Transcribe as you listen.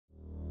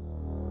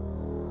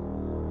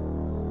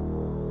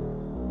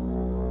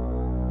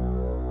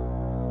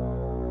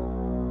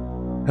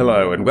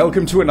Hello and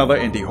welcome to another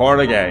indie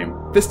horror game.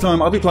 This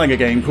time I'll be playing a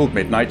game called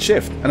Midnight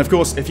Shift, and of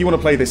course if you want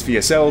to play this for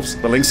yourselves,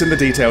 the links and the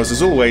details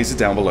as always are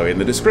down below in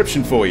the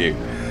description for you.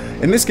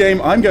 In this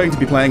game I'm going to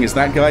be playing as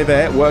that guy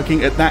there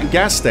working at that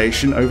gas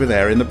station over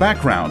there in the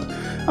background.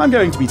 I'm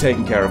going to be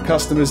taking care of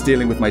customers,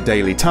 dealing with my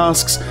daily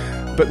tasks,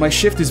 but my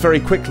shift is very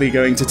quickly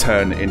going to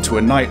turn into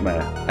a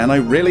nightmare, and I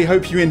really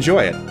hope you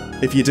enjoy it.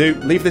 If you do,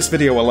 leave this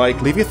video a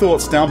like, leave your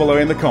thoughts down below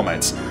in the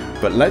comments,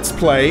 but let's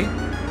play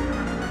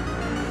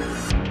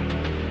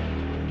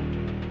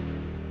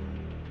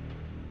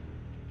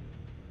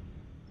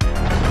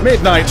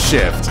Midnight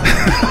Shift.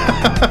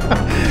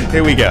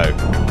 Here we go.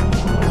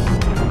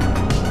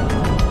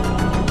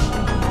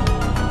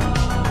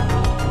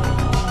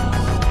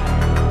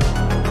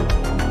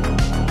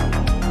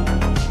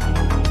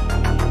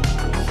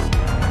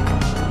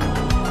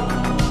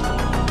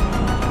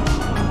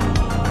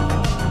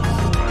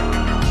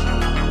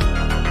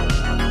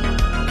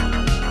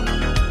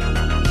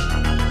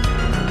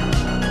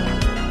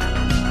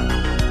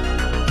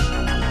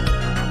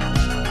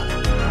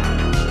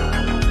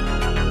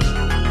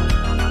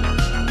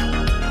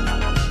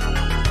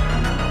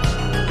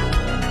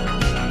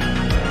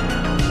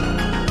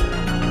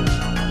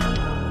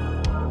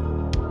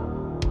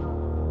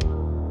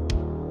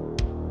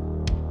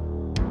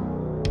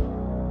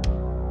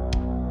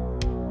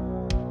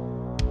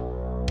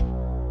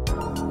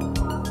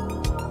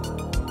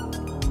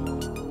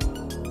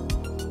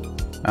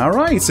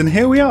 Alright, and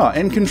here we are,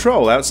 in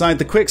control, outside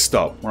the quick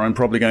stop, where I'm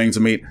probably going to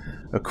meet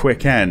a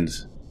quick end.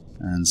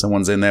 And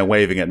someone's in there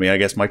waving at me, I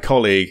guess my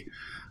colleague.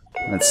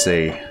 Let's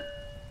see.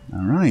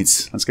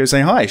 Alright, let's go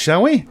say hi,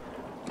 shall we?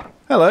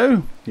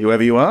 Hello,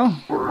 whoever you are.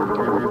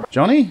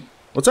 Johnny?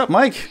 What's up,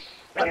 Mike?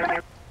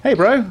 Hey,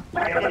 bro.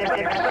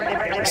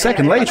 A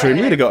second later and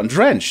you'd have gotten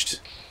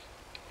drenched.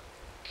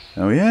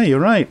 Oh yeah, you're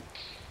right.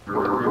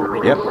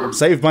 Yep,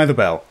 saved by the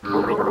bell.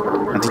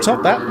 And to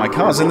top that, my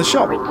car's in the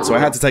shop, so I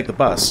had to take the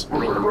bus.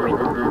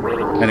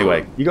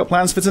 Anyway, you got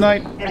plans for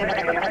tonight?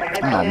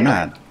 Oh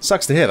man,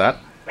 sucks to hear that.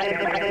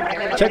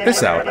 Check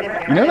this out.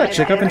 You know that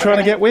chick I've been trying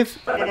to get with?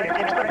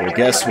 Well,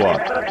 guess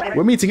what?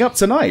 We're meeting up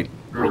tonight.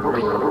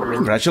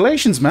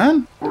 Congratulations,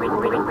 man.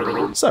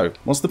 So,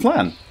 what's the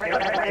plan?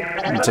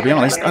 And to be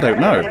honest, I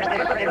don't know.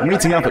 We're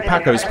meeting up at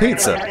Paco's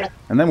Pizza,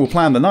 and then we'll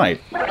plan the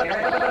night.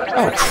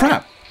 Oh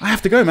crap! I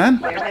have to go,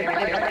 man.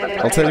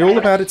 I'll tell you all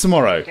about it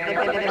tomorrow.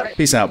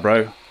 Peace out,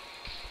 bro.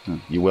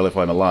 You will if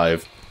I'm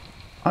alive.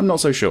 I'm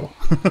not so sure.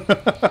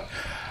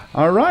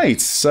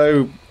 Alright,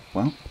 so,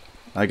 well,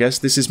 I guess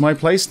this is my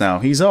place now.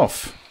 He's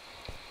off.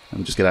 Let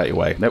me just get out of your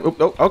way. No,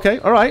 oh, okay,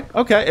 alright,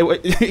 okay.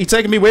 You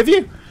taking me with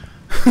you?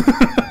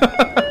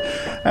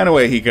 And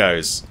away he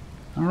goes.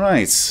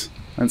 Alright,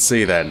 let's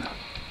see then.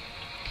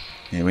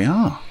 Here we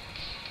are.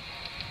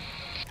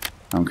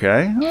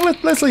 Okay, well,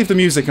 let's leave the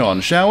music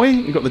on, shall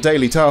we? We've got the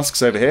daily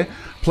tasks over here.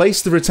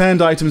 Place the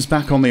returned items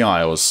back on the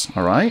aisles,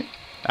 alright?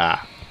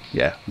 Ah,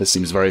 yeah, this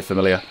seems very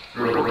familiar.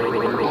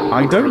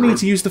 I don't need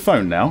to use the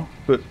phone now,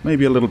 but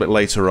maybe a little bit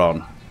later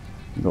on.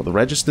 We've got the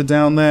register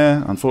down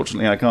there.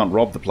 Unfortunately, I can't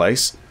rob the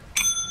place.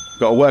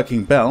 Got a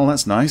working bell,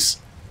 that's nice.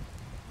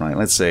 Right,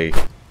 let's see.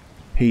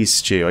 Pea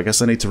stew, I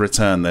guess I need to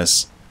return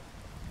this.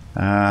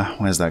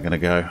 Where's that going to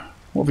go?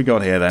 What have we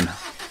got here then?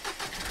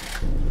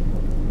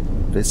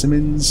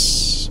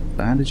 Vitamins,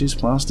 bandages,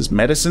 plasters,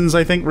 medicines,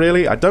 I think,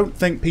 really? I don't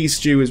think pea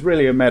stew is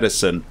really a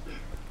medicine.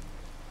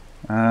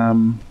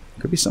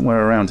 Could be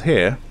somewhere around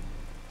here.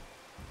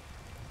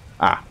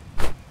 Ah,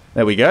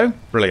 there we go.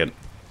 Brilliant.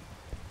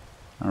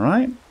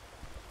 Alright.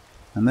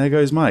 And there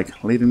goes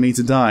Mike, leaving me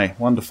to die.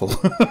 Wonderful.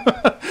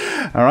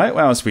 Alright,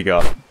 what else we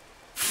got?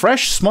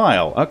 Fresh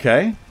smile.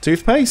 Okay.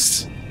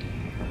 Toothpaste?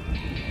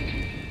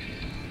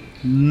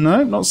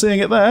 No, not seeing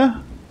it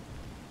there.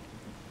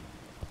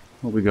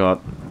 What we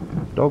got?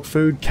 Dog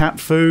food, cat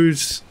food.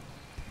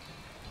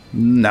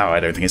 No, I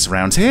don't think it's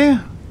around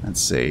here.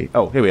 Let's see.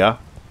 Oh, here we are.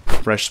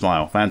 Fresh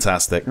smile.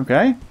 Fantastic.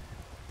 Okay.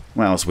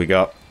 What else we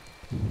got?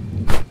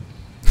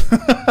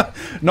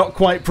 Not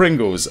quite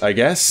Pringles, I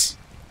guess.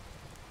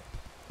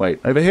 Wait,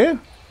 over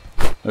here?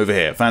 Over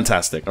here.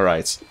 Fantastic.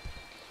 Alright.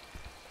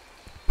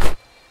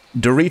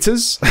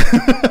 Doritos.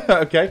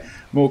 Okay.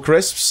 More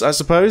crisps, I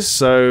suppose.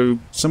 So,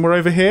 somewhere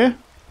over here?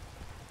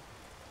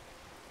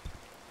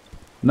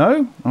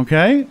 No?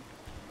 Okay.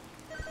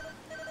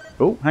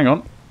 Oh, hang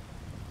on.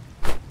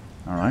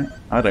 Alright.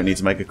 I don't need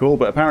to make a call,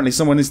 but apparently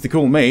someone needs to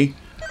call me.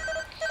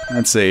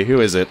 Let's see, who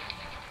is it?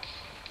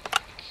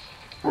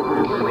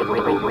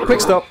 Quick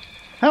stop.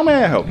 How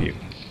may I help you?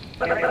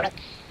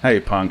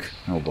 Hey, punk.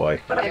 Oh boy.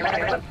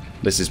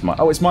 This is Mike.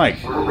 Oh, it's Mike.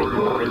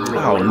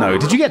 Oh no,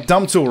 did you get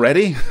dumped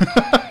already?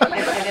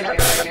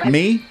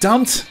 Me?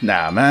 Dumped?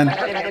 Nah, man.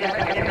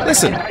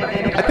 Listen,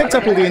 I picked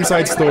up all the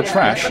inside store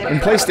trash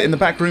and placed it in the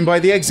back room by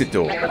the exit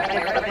door.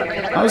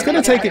 I was going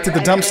to take it to the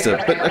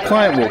dumpster, but a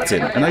client walked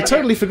in, and I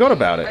totally forgot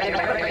about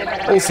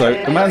it. Also,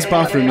 the man's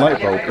bathroom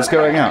light bulb is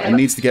going out and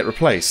needs to get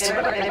replaced.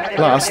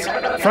 Last,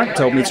 Frank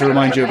told me to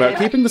remind you about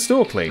keeping the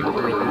store clean.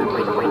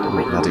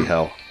 Oh, bloody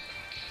hell.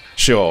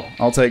 Sure,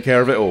 I'll take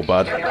care of it all,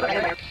 bud.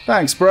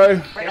 Thanks,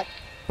 bro.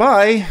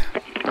 Bye.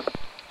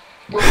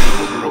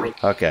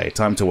 Okay,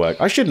 time to work.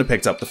 I shouldn't have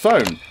picked up the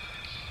phone.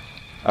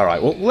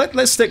 Alright, well,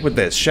 let's stick with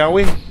this, shall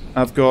we?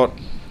 I've got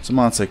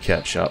tomato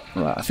ketchup.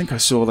 Right, I think I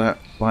saw that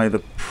by the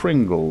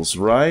Pringles,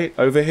 right?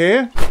 Over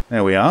here?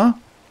 There we are.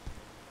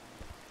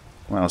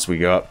 What else we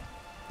got?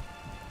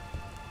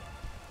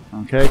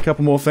 Okay, a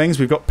couple more things.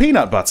 We've got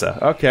peanut butter.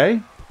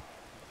 Okay.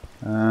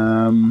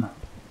 Down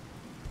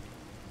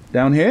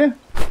here?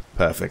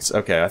 Perfect.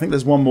 Okay, I think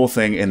there's one more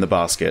thing in the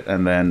basket,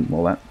 and then,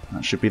 well,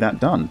 that should be that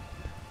done.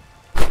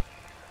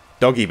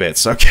 Doggy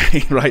bits.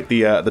 Okay, right,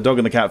 the dog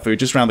and the cat food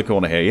just around the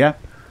corner here, yeah?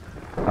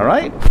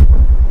 Alright.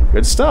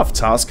 Good stuff.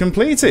 Task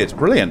completed.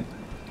 Brilliant.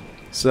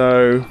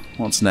 So,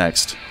 what's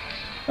next?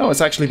 Oh,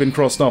 it's actually been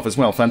crossed off as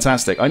well.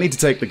 Fantastic. I need to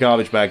take the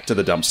garbage bag to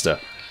the dumpster.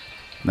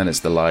 And then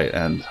it's the light,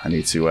 and I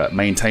need to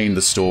maintain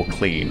the store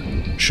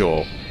clean.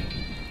 Sure.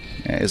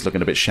 Yeah, it's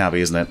looking a bit shabby,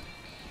 isn't it?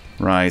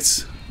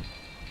 Right.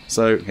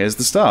 So, here's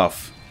the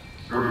staff.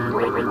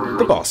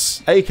 The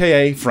boss,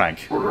 a.k.a.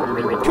 Frank.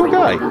 Cool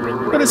guy,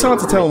 but it's hard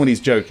to tell when he's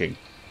joking.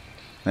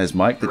 There's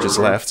Mike that just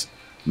left.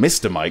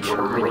 Mr. Mike.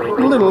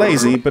 A little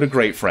lazy, but a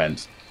great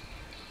friend.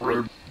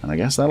 And I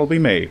guess that'll be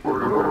me.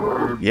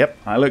 Yep,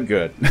 I look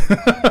good.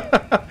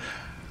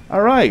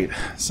 Alright,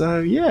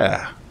 so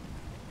yeah.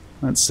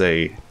 Let's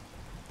see.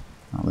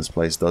 Oh, this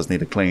place does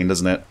need a clean,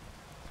 doesn't it?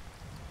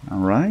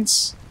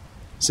 Alright.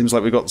 Seems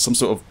like we've got some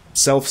sort of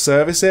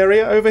self-service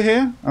area over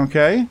here.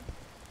 Okay.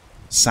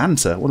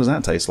 Santa. What does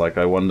that taste like,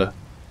 I wonder?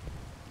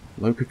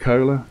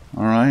 Coca-Cola.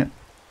 Alright.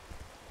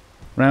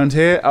 Round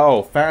here.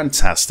 Oh,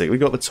 fantastic. We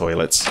got the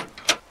toilets.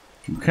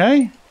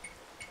 Okay.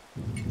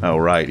 Oh,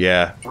 right,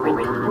 yeah.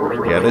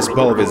 Yeah, this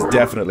bulb is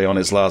definitely on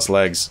its last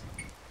legs.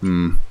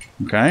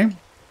 Okay.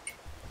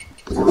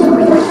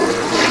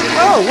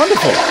 Oh,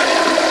 wonderful.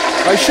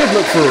 I should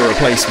look for a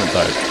replacement,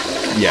 though.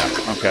 Yeah,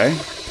 okay.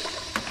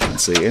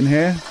 Let's see, in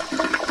here.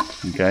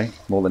 Okay,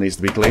 more that needs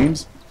to be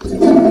cleaned. But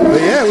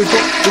yeah, we've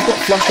got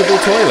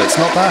flushable toilets,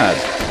 not bad.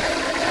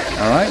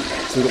 Alright,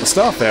 so we've got the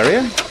staff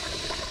area.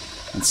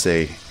 Let's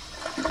see.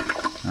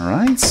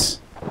 Alright.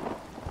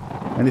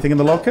 Anything in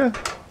the locker?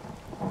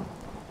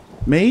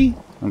 Me?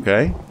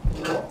 Okay.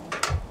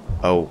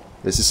 Oh,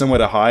 this is somewhere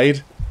to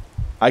hide?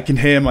 I can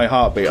hear my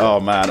heartbeat. Oh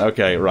man,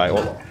 okay, right.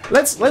 Well,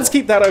 let's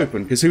keep that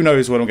open, because who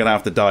knows when I'm going to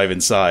have to dive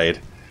inside.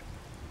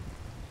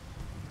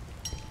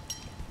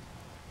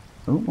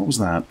 Oh, what was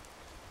that?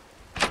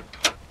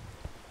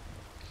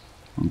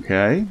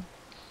 Okay.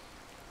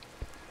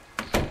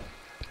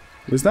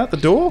 Was that the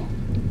door?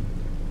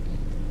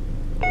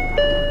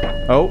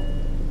 Oh.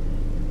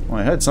 Well,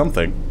 I heard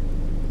something.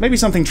 Maybe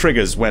something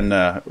triggers when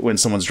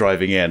someone's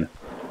driving in.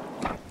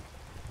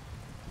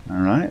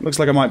 Alright, looks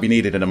like I might be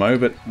needed in a mo,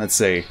 but let's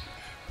see.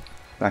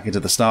 Back into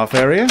the staff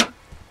area.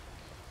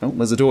 Oh,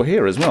 there's a door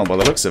here as well, by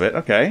the looks of it.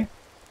 Okay.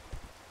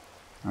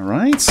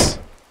 Alright.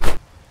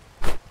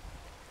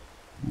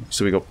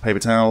 So we got paper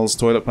towels,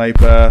 toilet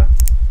paper,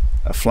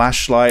 a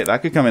flashlight.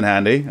 That could come in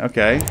handy.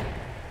 Okay.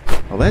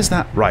 Well, there's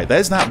that. Right,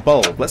 there's that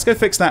bulb. Let's go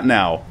fix that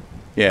now.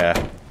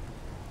 Yeah.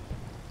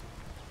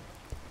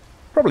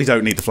 Probably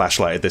don't need the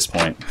flashlight at this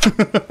point.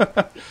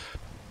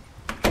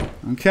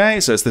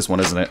 Okay, so it's this one,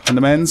 isn't it? In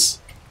the men's.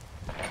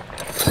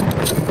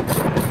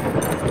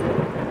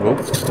 Oh,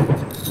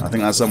 I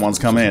think that's someone's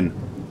come in.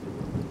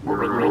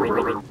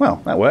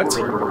 Well, that worked.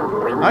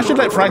 I should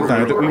let Frank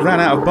know that we ran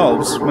out of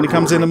bulbs when he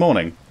comes in the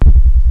morning.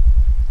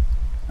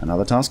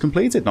 Another task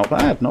completed. Not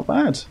bad, not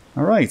bad.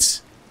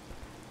 Alright.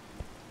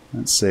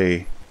 Let's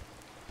see.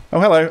 Oh,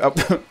 hello.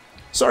 Oh,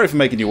 sorry for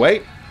making you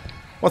wait.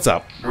 What's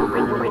up?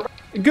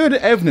 Good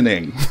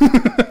evening.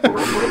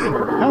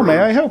 How may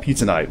I help you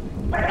tonight?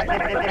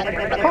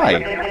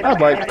 Hi,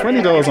 I'd like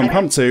 $20 on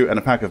pump 2 and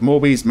a pack of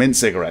Morby's mint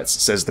cigarettes,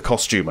 says the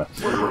costumer.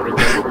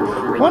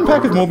 One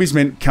pack of Morby's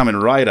mint coming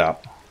right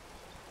up.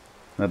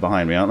 They're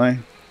behind me, aren't they?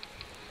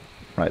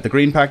 Right, the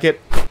green packet.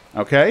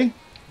 Okay.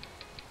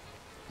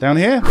 Down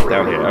here?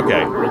 Down here,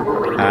 okay.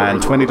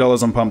 And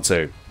 $20 on pump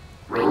 2.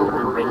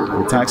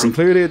 With tax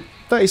included,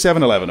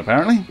 $37.11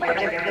 apparently.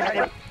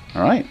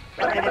 Alright.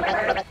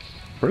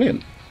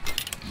 Brilliant.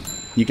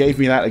 You gave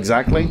me that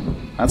exactly?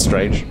 That's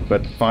strange,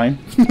 but fine.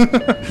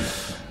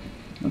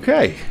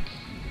 Okay.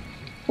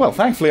 Well,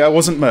 thankfully I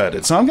wasn't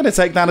murdered, so I'm going to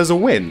take that as a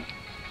win.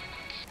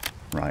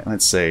 Right,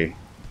 let's see.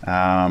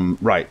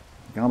 Right.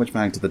 Garbage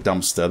bag to the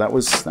dumpster. That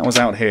was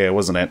out here,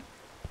 wasn't it?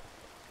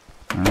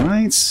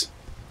 Alright.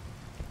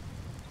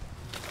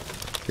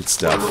 Good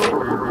stuff.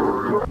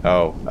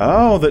 Oh.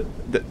 Oh,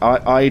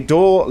 the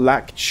door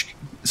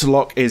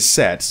lock is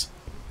set.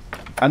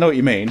 I know what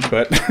you mean,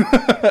 but...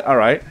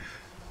 Alright.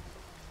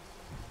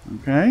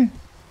 Okay.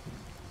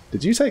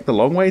 Did you take the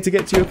long way to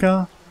get to your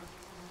car?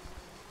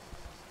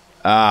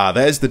 Ah,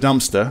 there's the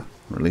dumpster.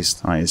 Or at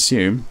least I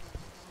assume.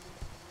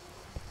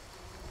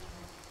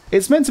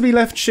 It's meant to be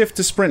left shift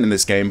to sprint in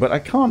this game, but I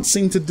can't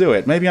seem to do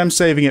it. Maybe I'm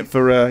saving it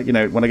for, you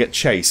know, when I get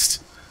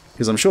chased.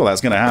 Because I'm sure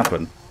that's going to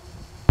happen.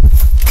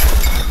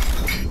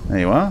 There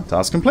you are.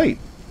 Task complete.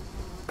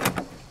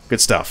 Good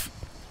stuff.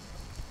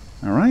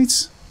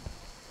 Alright.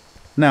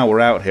 Now we're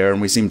out here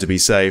and we seem to be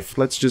safe.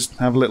 Let's just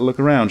have a little look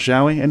around,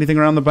 shall we? Anything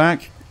around the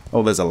back?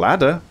 Oh, there's a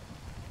ladder.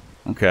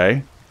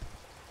 Okay.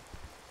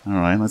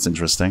 Alright, that's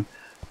interesting.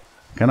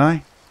 Can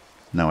I?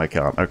 No, I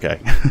can't.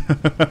 Okay.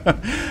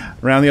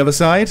 Around the other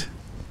side?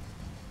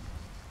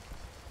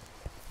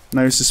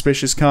 No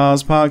suspicious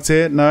cars parked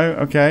here? No?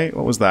 Okay.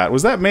 What was that?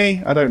 Was that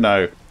me? I don't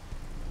know.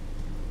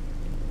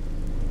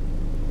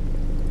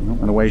 Oh,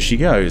 and away she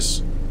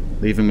goes.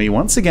 Leaving me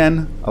once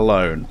again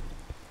alone.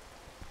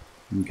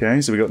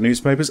 Okay, so we got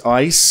newspapers.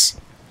 Ice.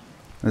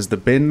 There's the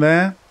bin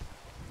there.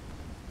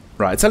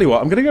 Right, I tell you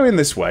what. I'm going to go in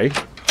this way.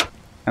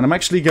 And I'm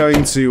actually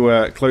going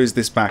to close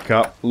this back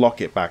up.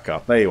 Lock it back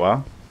up. There you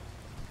are.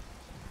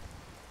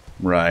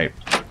 Right.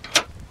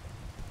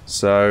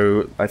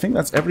 So, I think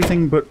that's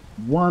everything but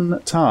one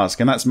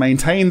task, and that's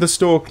maintain the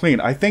store clean.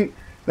 I think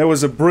there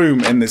was a broom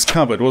in this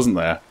cupboard, wasn't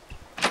there?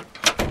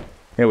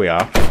 Here we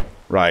are.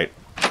 Right.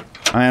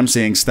 I am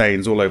seeing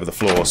stains all over the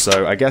floor,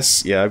 so I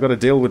guess, yeah, I've got to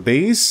deal with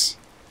these.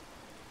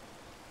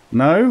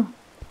 No?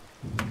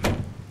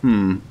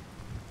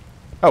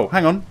 Oh,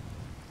 hang on.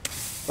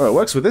 Oh, it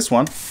works with this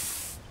one.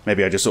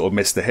 Maybe I just sort of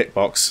missed the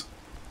hitbox.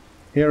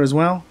 Here as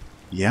well?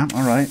 Yeah,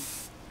 alright.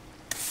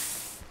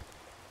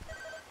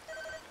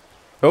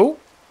 Oh,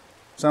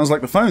 sounds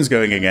like the phone's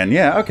going again.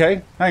 Yeah,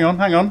 okay. Hang on,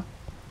 hang on.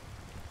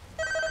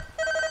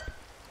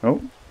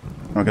 Oh,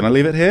 can I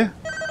leave it here?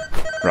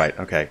 Right,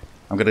 okay.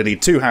 I'm going to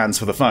need 2 hands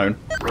for the phone.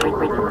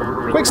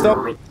 Quick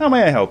stop. How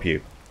may I help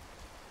you?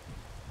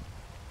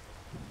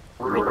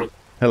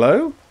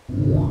 Hello?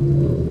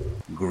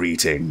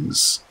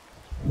 Greetings.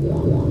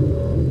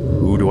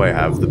 Who do I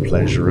have the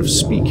pleasure of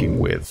speaking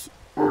with?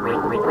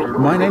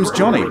 My name's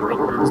Johnny.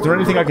 Is there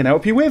anything I can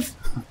help you with?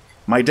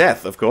 My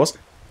death, of course.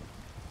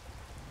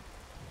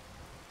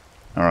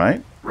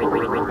 Alright.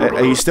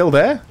 Are you still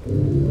there?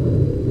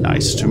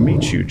 Nice to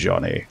meet you,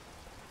 Johnny.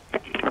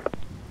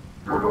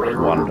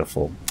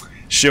 Wonderful.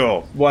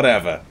 Sure,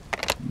 whatever.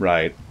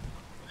 Right.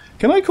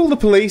 Can I call the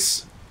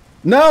police?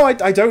 No,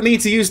 I don't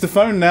need to use the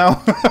phone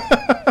now.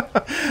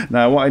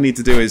 No, what I need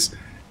to do is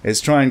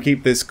try and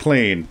keep this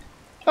clean.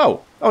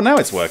 Oh, now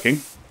it's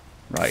working.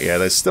 Right, yeah,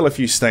 there's still a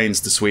few stains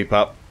to sweep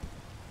up.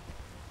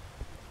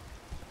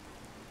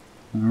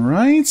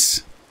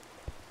 Alright.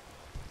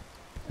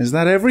 Is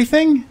that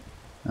everything?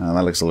 Oh,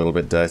 that looks a little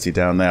bit dirty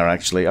down there,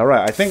 actually.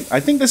 Alright, I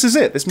think this is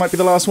it. This might be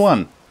the last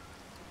one.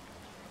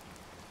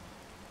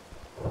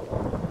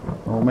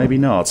 Or maybe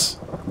not.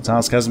 The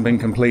task hasn't been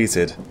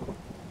completed.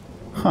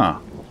 Huh.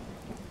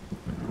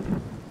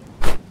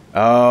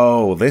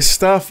 Oh, this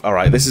stuff?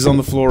 Alright, this is on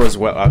the floor as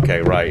well.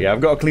 Okay, right, yeah,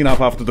 I've got to clean up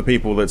after the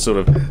people that sort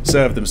of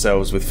served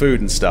themselves with food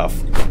and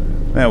stuff.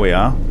 There we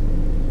are.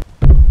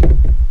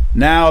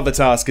 Now the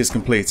task is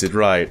completed,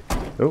 right.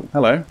 Oh,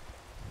 hello. What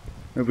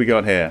have we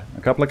got here?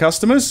 A couple of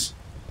customers?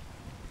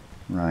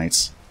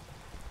 Right.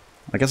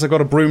 I guess I've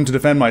got a broom to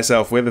defend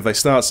myself with if they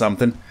start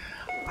something.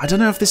 I don't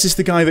know if this is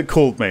the guy that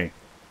called me.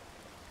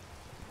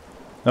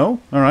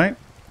 Oh, alright.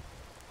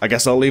 I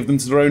guess I'll leave them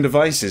to their own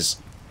devices.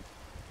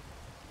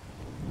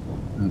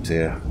 Oh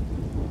dear.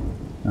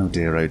 Oh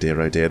dear, oh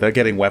dear, oh dear. They're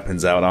getting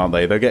weapons out, aren't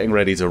they? They're getting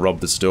ready to rob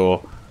the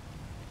store.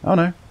 Oh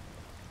no.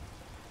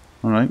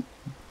 Alright.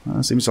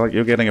 Well, seems like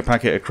you're getting a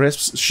packet of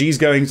crisps. She's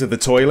going to the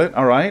toilet,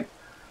 alright.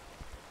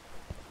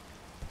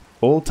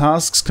 All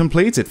tasks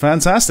completed.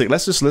 Fantastic.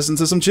 Let's just listen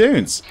to some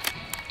tunes.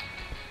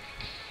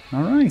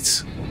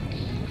 Alright.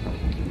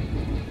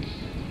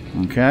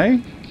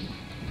 Okay.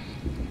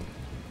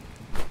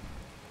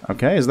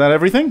 Okay, is that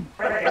everything?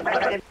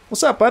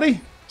 What's up,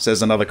 buddy?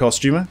 Says another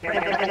costumer.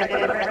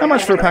 How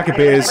much for a pack of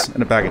beers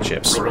and a bag of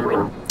chips?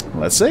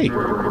 Let's see.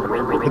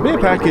 The beer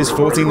pack is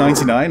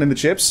 $14.99 and the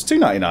chips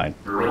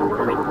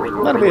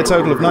 $2.99. That'll be a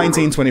total of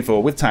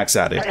 $19.24 with tax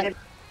added.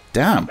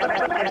 Damn.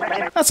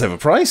 That's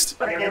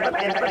overpriced.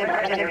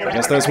 I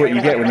guess that's what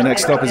you get when the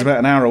next stop is about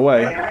an hour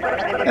away.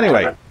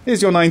 Anyway,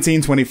 here's your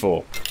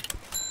 $19.24.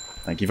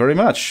 Thank you very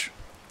much.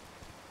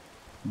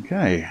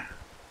 Okay.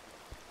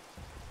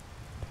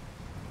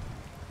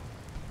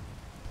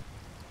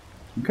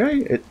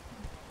 Okay.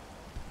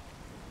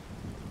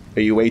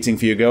 Are you waiting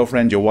for your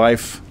girlfriend, your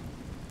wife?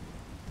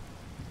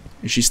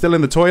 Is she still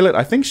in the toilet?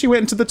 I think she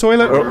went into the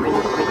toilet.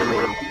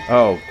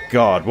 Oh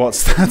God,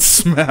 what's that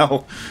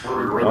smell?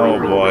 Oh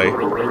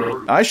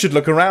boy. I should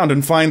look around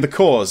and find the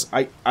cause.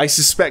 I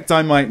suspect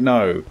I might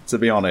know, to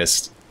be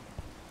honest.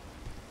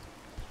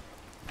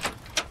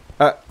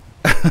 Hi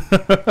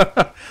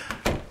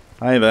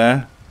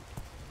there.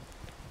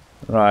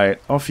 Right,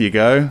 off you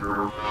go.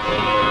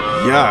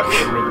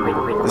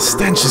 Yuck. The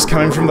stench is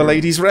coming from the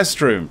ladies'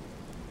 restroom.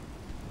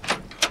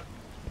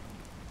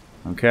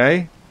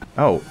 Okay.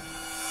 Oh.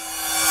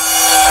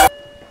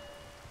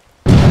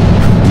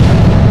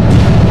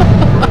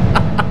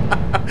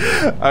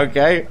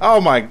 Okay. Oh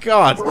my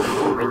God.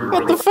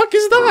 What the fuck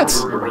is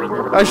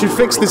that? I should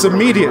fix this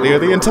immediately or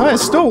the entire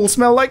store will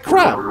smell like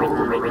crap.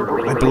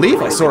 I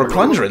believe I saw a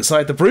plunger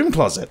inside the broom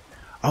closet.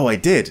 Oh, I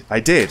did. I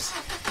did.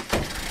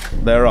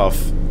 They're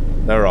off.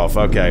 They're off.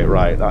 Okay,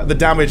 right. The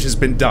damage has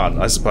been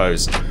done, I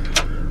suppose.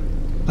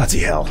 Bloody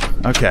hell.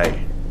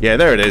 Okay. Yeah,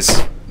 there it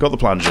is. Got the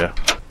plunger.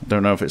 I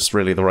don't know if it's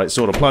really the right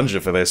sort of plunger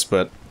for this,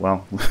 but,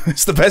 well,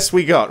 it's the best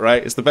we got,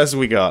 right? It's the best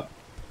we got.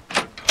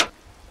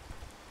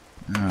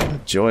 Ah, the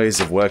joys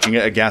of working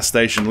at a gas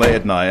station late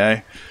at night,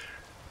 eh?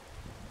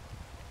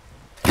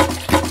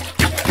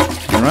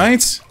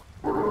 Alright.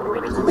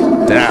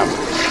 Damn.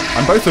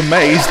 I'm both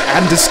amazed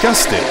and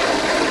disgusted.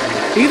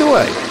 Either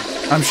way,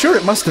 I'm sure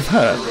it must have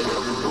hurt.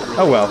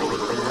 Oh well.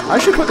 I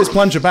should put this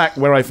plunger back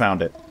where I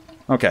found it.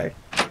 Okay.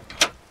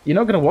 You're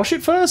not going to wash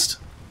it first?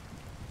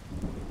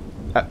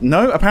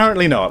 No,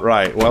 apparently not.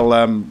 Right, well,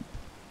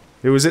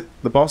 who was it?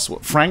 The boss?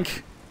 What,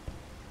 Frank?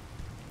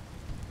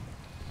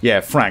 Yeah,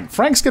 Frank.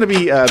 Frank's going to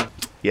be,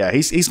 yeah,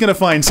 he's going to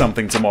find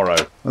something tomorrow.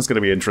 That's going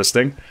to be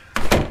interesting.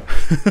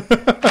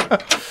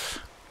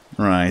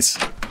 Right.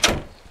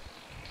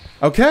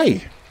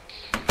 Okay.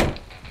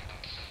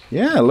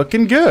 Yeah,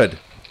 looking good.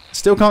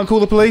 Still can't call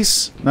the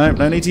police? No,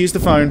 no need to use the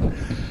phone.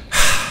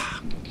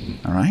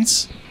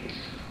 Alright.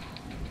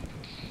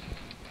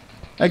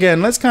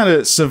 Again, let's kind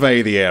of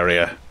survey the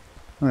area.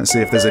 Let's see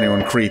if there's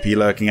anyone creepy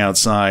lurking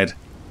outside.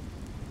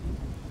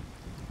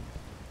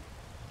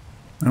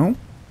 Oh.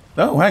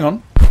 Oh, hang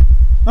on.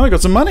 Oh, I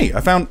got some money.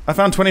 I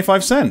found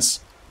 25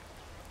 cents.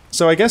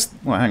 So I guess...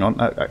 Well, hang on.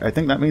 I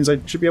think that means I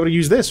should be able to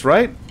use this,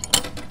 right?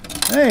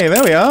 Hey,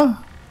 there we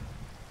are.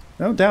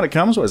 Oh, down it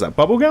comes. What is that,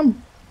 bubblegum?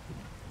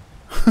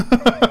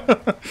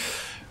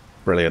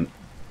 Brilliant.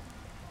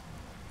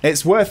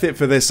 It's worth it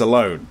for this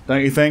alone,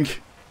 don't you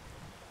think?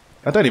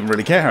 I don't even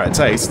really care how it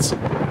tastes.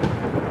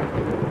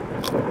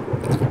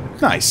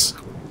 Nice.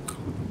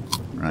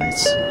 Right.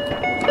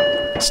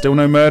 Still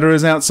no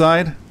murderers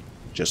outside?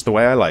 Just the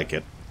way I like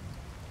it.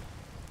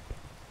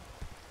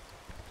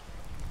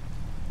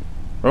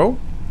 Oh?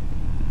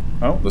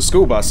 Oh, the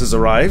school bus has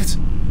arrived.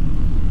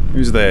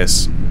 Who's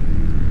this?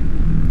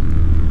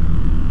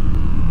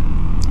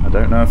 I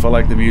don't know if I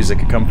like the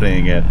music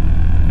accompanying it.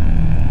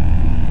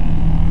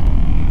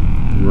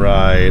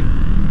 Right.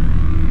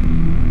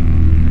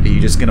 Are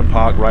you just gonna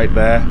park right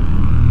there?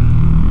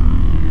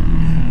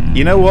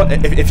 You know what?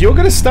 If you're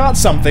gonna start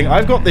something,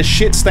 I've got this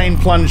shit-stained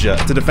plunger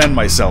to defend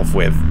myself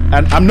with.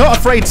 And I'm not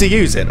afraid to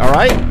use it,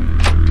 alright?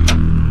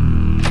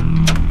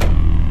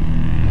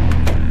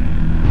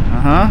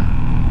 Uh-huh.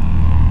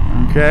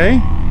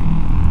 Okay.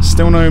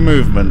 Still no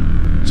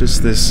movement.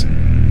 Just this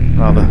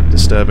rather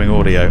disturbing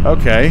audio.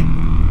 Okay.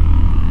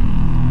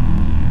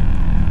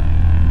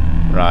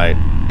 Right.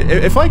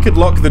 If I could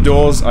lock the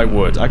doors, I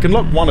would. I can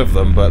lock one of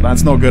them, but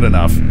that's not good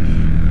enough.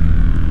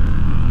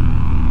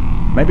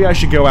 Maybe I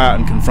should go out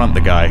and confront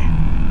the guy.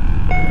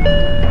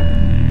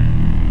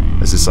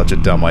 This is such a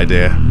dumb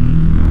idea.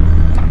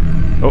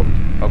 Oh,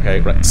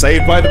 okay, right.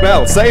 Saved by the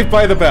bell! Saved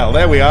by the bell!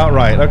 There we are,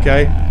 right,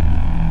 okay.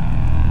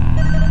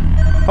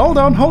 Hold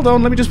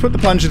on, let me just put the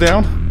plunger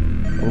down.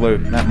 Although,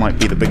 that might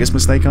be the biggest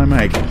mistake I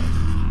make.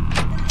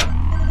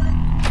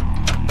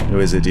 Who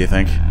is it, do you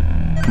think?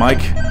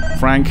 Mike?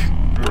 Frank?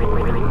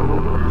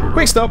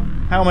 Quick stop!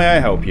 How may I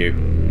help you?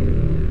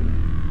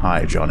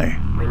 Hi, Johnny.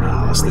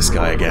 Ah, it's this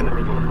guy again.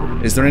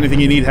 Is there anything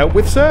you need help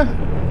with, sir?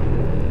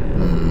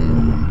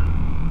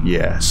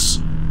 Yes.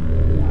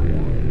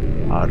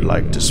 I'd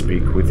like to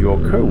speak with your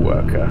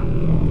co-worker.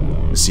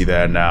 Is he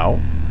there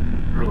now?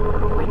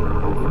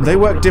 They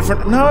work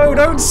different... No,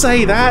 don't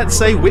say that!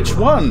 Say which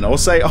one! Or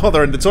say, oh,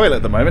 they're in the toilet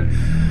at the moment.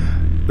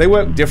 They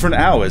work different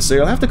hours, so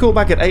you'll have to call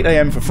back at 8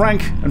 AM for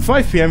Frank and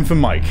 5 PM for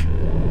Mike.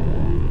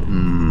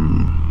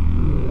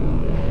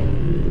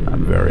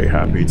 I'm very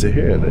happy to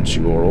hear that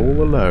you are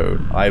all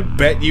alone. I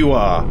bet you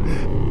are.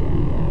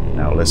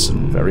 Now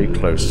listen very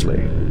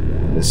closely.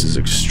 This is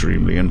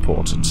extremely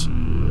important.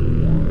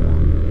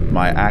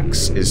 My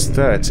axe is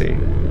 30.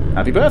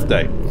 Happy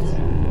birthday.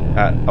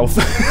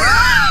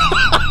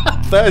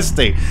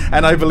 Thirsty.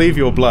 And I believe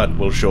your blood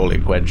will surely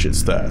quench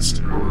its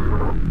thirst.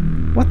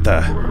 What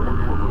the?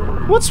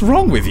 What's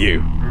wrong with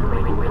you?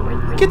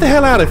 Get the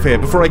hell out of here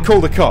before I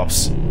call the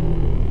cops.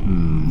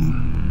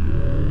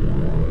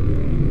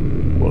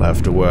 We'll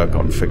have to work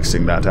on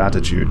fixing that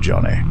attitude,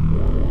 Johnny.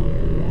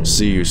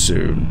 See you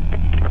soon.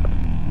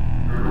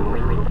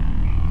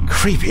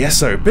 Creepy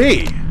SOB!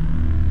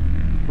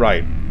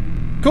 Right.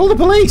 Call the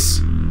police!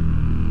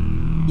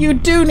 You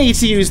do need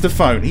to use the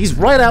phone. He's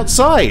right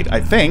outside, I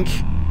think.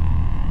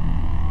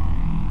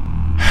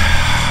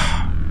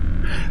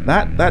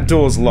 That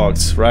door's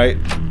locked, right?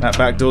 That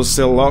back door's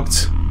still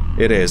locked?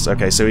 It is.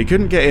 Okay, so he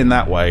couldn't get in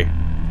that way.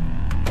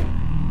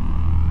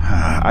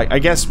 I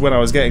guess when I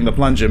was getting the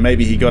plunger,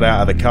 maybe he got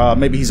out of the car.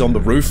 Maybe he's on the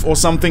roof or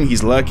something.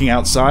 He's lurking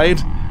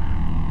outside.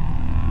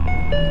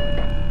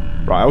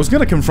 Right, I was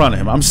going to confront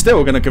him. I'm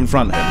still going to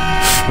confront him.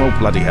 Oh,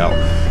 bloody hell.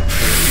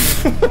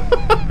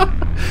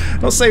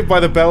 Not saved by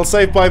the bell,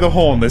 saved by the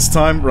horn this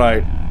time.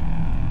 Right.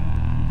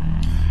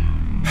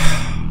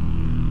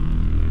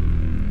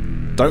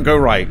 Don't go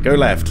right. Go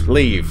left.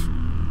 Leave.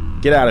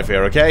 Get out of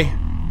here, okay?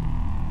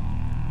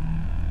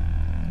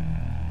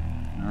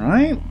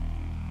 Alright.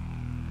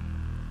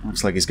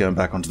 Looks like he's going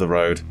back onto the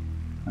road.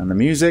 And the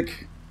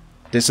music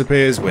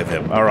disappears with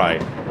him.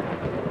 Alright.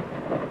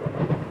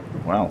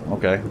 Wow,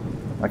 okay.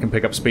 I can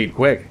pick up speed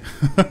quick.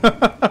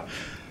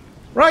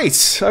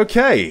 Right,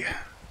 okay.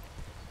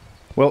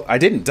 Well, I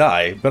didn't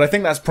die, but I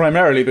think that's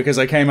primarily because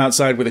I came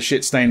outside with a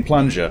shit-stained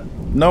plunger.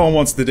 No one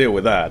wants to deal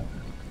with that.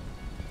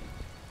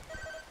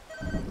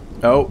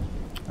 Oh.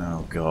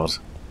 Oh, God.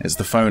 It's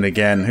the phone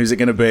again. Who's it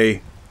going to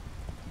be?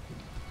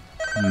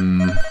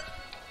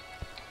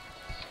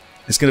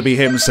 It's going to be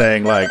him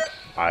saying, like,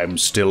 I'm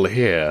still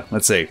here.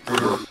 Let's see.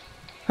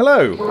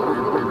 Hello.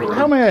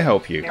 How may I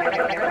help you?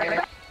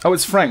 Oh,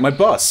 it's Frank, my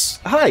boss.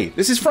 Hi,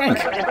 this is Frank.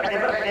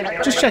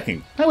 Just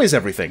checking. How is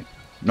everything?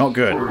 Not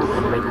good.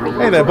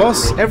 Hey there,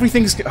 boss.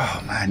 Everything's...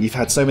 Oh, man, you've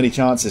had so many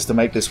chances to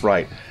make this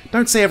right.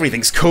 Don't say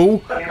everything's cool.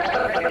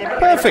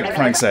 Perfect,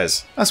 Frank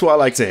says. That's what I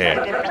like to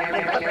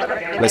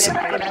hear. Listen,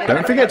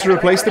 don't forget to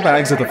replace the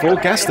bags of the 4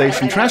 gas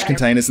station trash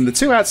containers and the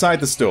 2 outside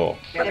the store.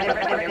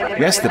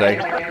 Yesterday,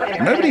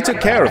 nobody took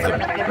care of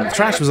them, and the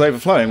trash was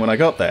overflowing when I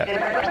got there.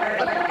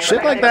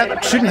 Shit like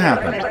that shouldn't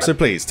happen, so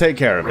please, take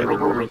care of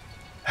it.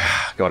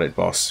 Got it,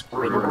 boss.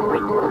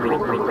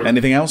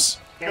 Anything else?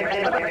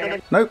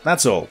 Nope,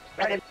 that's all.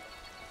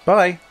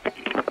 Bye.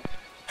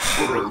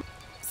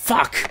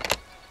 Fuck!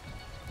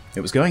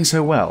 It was going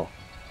so well.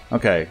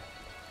 Okay.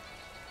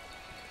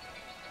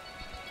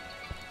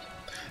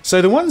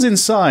 So the ones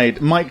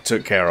inside, Mike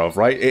took care of,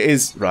 right? It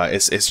is... Right,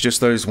 it's just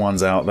those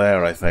ones out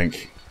there, I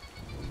think.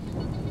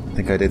 I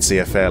think I did see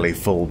a fairly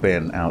full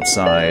bin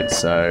outside,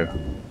 so...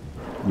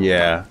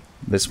 Yeah.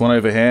 This one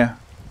over here?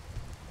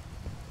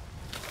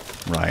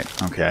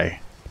 Right, okay.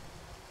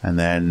 And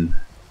then...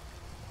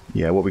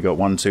 Yeah, what we got?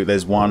 1, 2...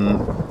 There's 1...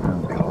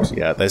 Oh, God,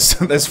 yeah,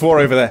 there's 4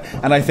 over there.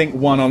 And I think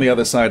 1 on the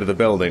other side of the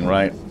building,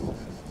 right?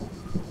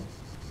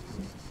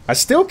 I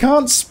still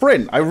can't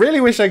sprint. I really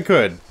wish I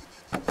could.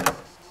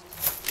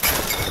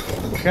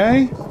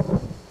 Okay.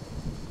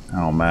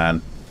 Oh,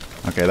 man.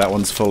 Okay, that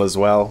one's full as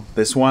well.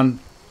 This one?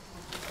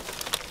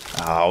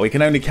 Oh, we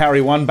can only carry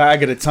 1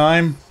 bag at a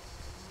time.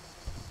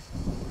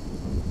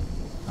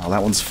 Oh,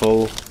 that one's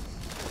full.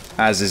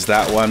 As is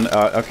that one.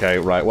 Okay,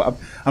 right. Well,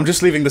 I'm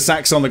just leaving the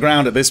sacks on the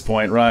ground at this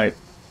point, right.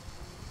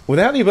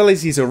 Without the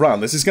ability to run,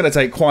 this is going to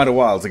take quite a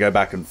while to go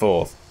back and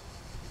forth.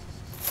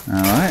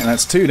 Alright,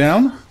 that's 2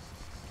 down.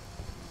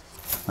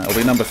 That'll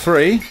be number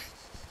 3.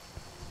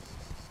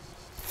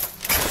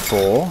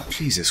 4.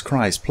 Jesus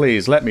Christ,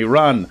 please, let me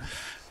run.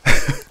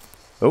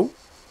 Oh.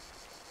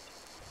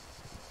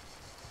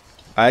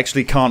 I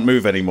actually can't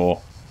move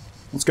anymore.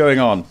 What's going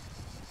on?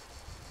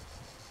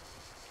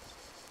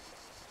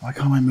 Why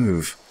can't I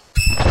move?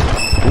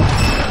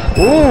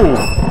 Ooh!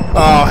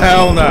 Oh,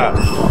 hell no!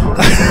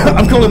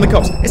 I'm calling the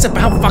cops. It's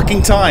about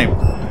fucking time!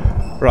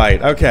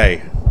 Right,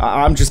 okay.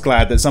 I'm just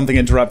glad that something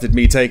interrupted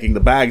me taking the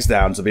bags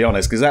down, to be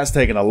honest, because that's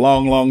taken a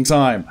long, long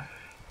time.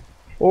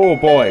 Oh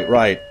boy,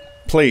 right.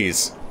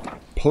 Please.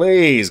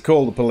 Please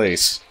call the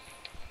police.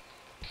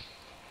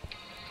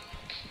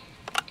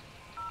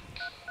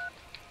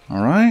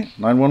 Alright,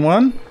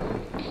 911.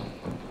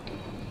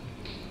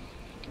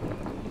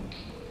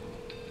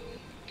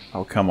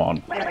 Oh, come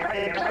on.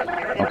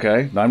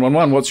 Okay,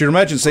 911, what's your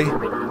emergency?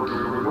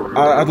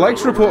 I'd like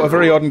to report a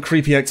very odd and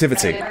creepy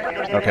activity.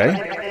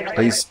 Okay,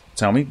 please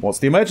tell me, what's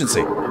the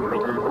emergency?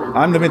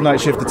 I'm the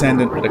midnight shift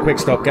attendant at a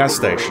quick-stop gas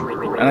station,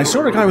 and I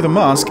saw a guy with a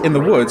mask in the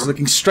woods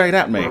looking straight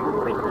at me.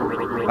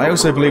 I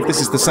also believe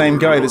this is the same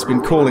guy that's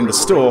been calling the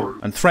store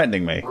and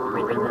threatening me.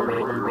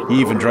 He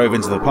even drove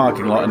into the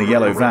parking lot in a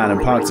yellow van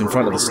and parked in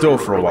front of the store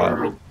for a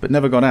while, but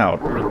never got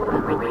out.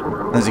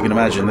 As you can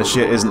imagine, this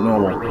shit isn't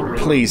normal.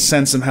 Please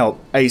send some help,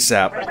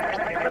 ASAP.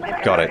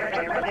 Got it.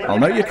 I'll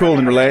note your call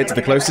and relay it to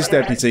the closest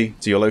deputy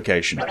to your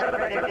location.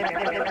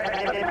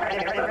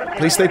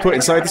 Please stay put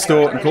inside the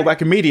store and call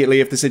back immediately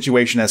if the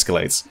situation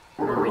escalates.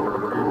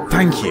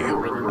 Thank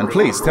you. And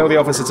please tell the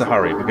officer to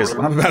hurry, because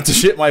I'm about to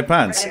shit my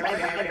pants.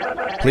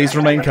 Please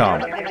remain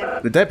calm.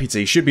 The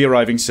deputy should be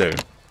arriving soon.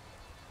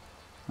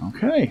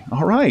 Okay,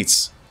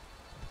 alright.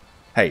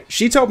 Hey,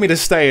 she told me to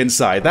stay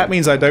inside. That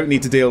means I don't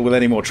need to deal with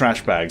any more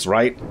trash bags,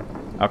 right?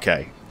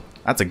 Okay.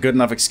 That's a good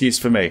enough excuse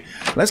for me.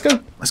 Let's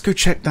go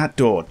check that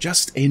door,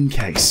 just in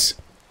case.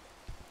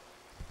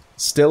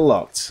 Still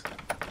locked.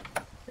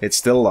 It's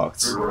still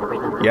locked.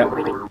 Yep.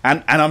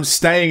 And I'm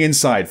staying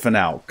inside for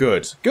now.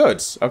 Good.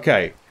 Good.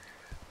 Okay.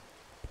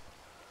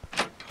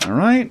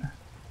 Alright.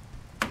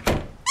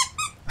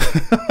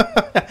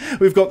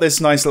 We've got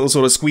this nice little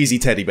sort of squeezy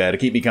teddy bear to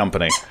keep me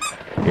company.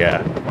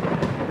 Yeah.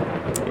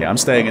 Yeah, I'm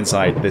staying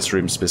inside this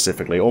room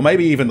specifically. Or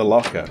maybe even the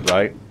locker,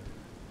 right?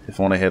 If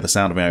I want to hear the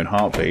sound of my own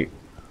heartbeat.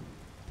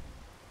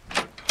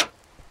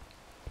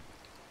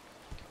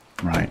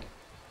 Right.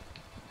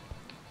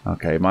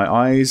 Okay, my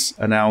eyes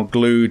are now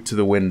glued to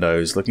the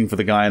windows, looking for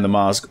the guy in the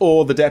mask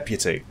or the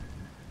deputy.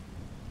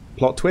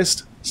 Plot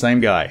twist? Same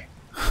guy.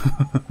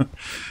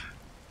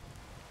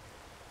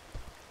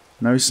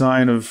 No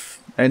sign of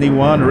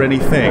anyone or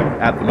anything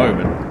at the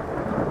moment.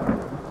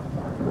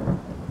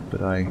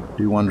 But I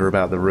do wonder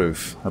about the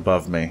roof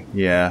above me.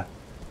 Yeah.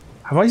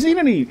 Have I seen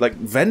any, like,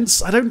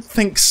 vents? I don't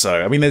think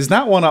so. I mean, there's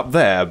that one up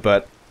there,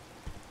 but...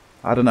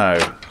 I don't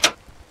know.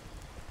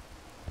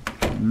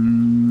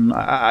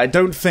 I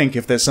don't think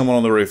if there's someone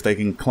on the roof they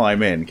can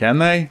climb in, can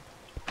they?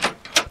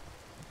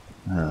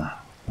 I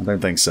don't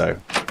think so.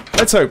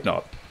 Let's hope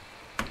not.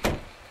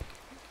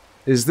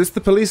 Is this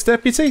the police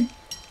deputy?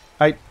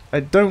 I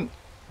don't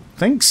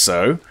think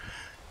so.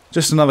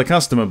 Just another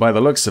customer by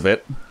the looks of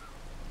it.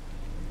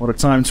 What a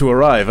time to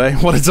arrive, eh?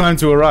 What a time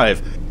to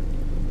arrive.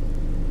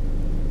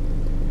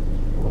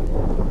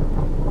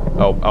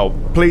 Oh,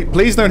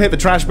 please don't hit the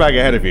trash bag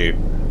ahead of you.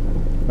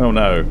 Oh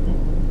no.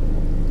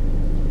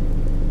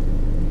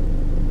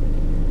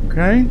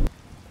 Okay.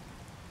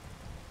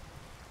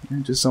 Yeah,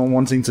 just someone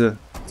wanting to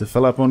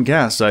fill up on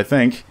gas, I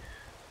think.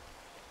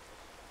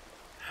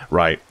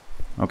 Right.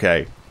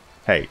 Okay.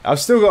 Hey, I've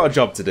still got a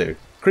job to do.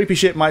 Creepy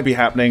shit might be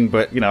happening,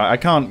 but, you know, I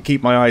can't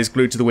keep my eyes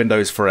glued to the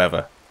windows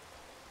forever.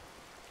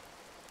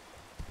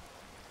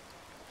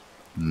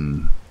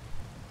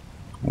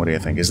 What do you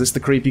think? Is this the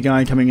creepy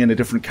guy coming in a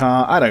different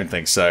car? I don't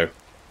think so.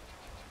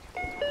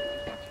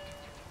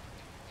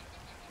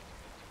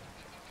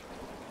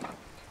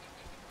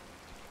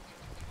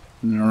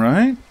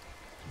 Alright.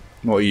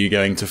 What are you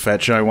going to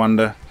fetch, I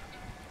wonder?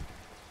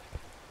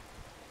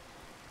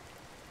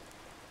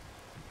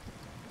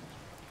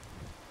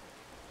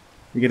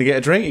 You gonna get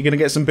a drink? You gonna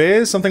get some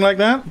beers? Something like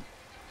that?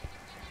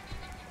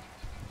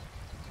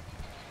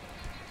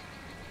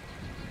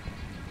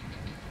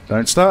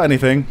 Don't start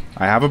anything.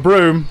 I have a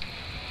broom.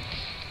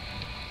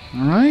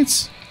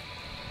 Alright.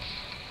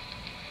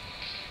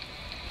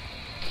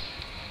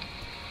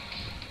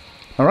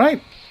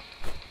 Alright.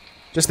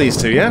 Just these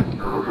two, yeah?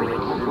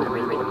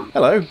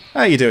 Hello.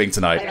 How are you doing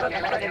tonight?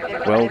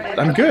 Well,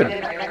 I'm good.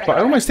 But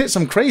I almost hit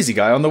some crazy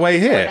guy on the way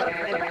here.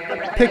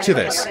 Picture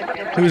this.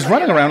 He was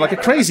running around like a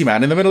crazy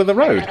man in the middle of the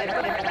road.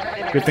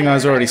 Good thing I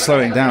was already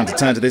slowing down to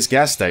turn to this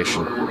gas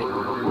station.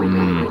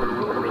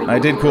 I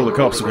did call the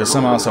cops because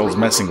some asshole's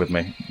messing with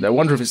me. I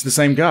wonder if it's the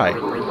same guy.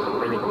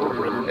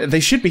 They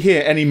should be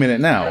here any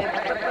minute now.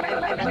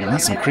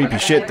 That's some creepy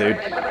shit, dude.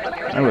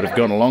 I would have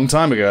gone a long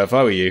time ago if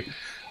I were you.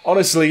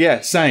 Honestly,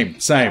 yeah, same.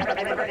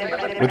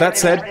 With that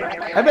said,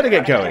 I better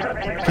get going.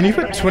 Can you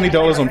put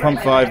 $20 on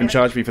pump 5 and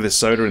charge me for this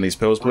soda and these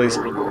pills, please?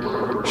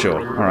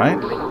 Sure,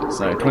 alright.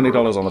 So,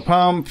 $20 on the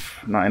pump,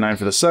 $99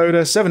 for the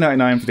soda,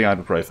 $7.99 for the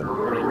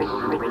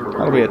ibuprofen.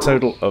 That'll be a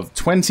total of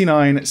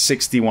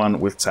 $29.61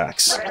 with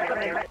tax.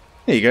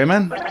 Here you go,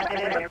 man.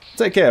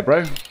 Take care,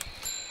 bro.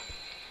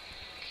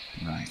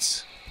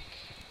 Right.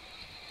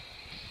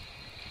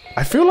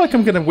 I feel like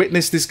I'm going to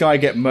witness this guy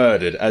get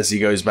murdered as he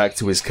goes back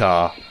to his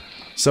car.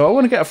 So I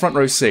want to get a front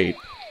row seat.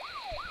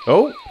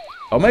 Oh,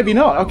 maybe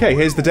not. Okay,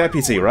 here's the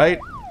deputy, right?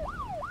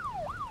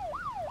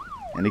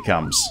 And he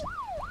comes.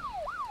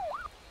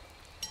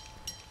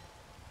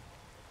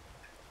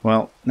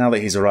 Well, now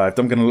that he's arrived,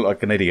 I'm going to look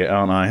like an idiot,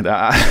 aren't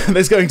I?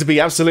 There's going to be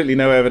absolutely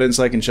no evidence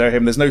I can show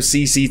him. There's no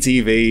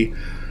CCTV.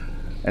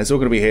 And it's all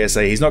going to be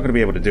hearsay. He's not going to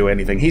be able to do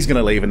anything. He's going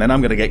to leave, and then I'm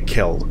going to get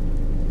killed.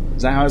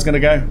 Is that how it's going to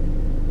go?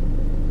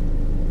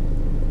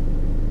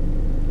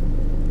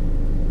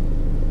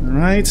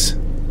 Alright.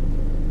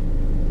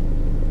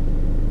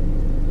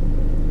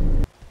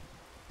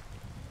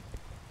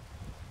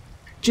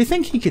 Do you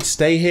think he could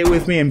stay here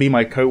with me and be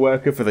my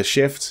co-worker for the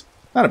shift?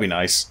 That'd be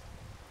nice.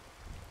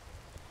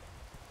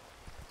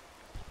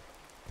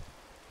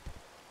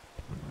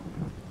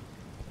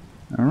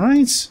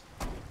 Alright.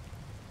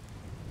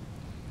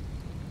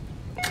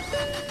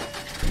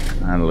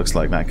 And it looks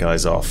like that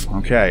guy's off.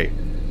 Okay.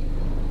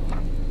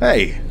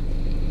 Hey!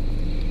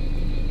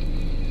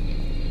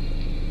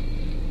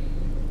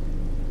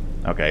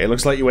 Okay, it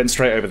looks like you went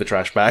straight over the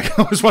trash bag.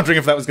 I was wondering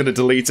if that was going to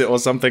delete it or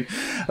something.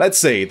 Let's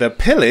see. The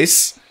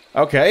police...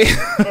 Okay.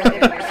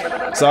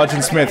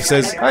 Sergeant Smith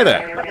says, "Hi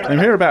there. I'm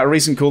here about a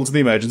recent call to the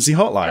emergency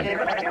hotline.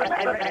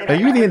 Are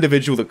you the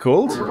individual that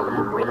called?"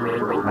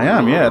 "I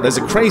am, yeah. There's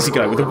a crazy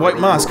guy with a white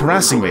mask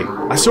harassing me.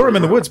 I saw him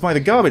in the woods by the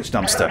garbage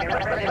dumpster."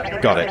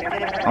 "Got it.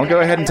 I'll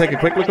go ahead and take a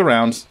quick look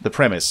around the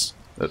premise."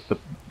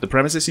 The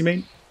premises, you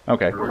mean?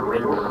 Okay.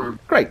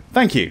 Great,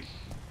 thank you.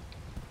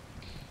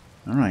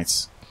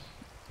 Alright.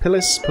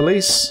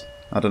 Police.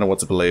 I don't know what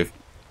to believe.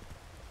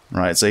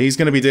 Right, so he's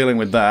going to be dealing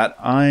with that.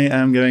 I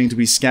am going to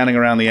be scanning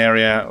around the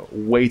area,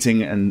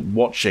 waiting and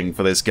watching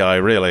for this guy,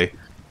 really.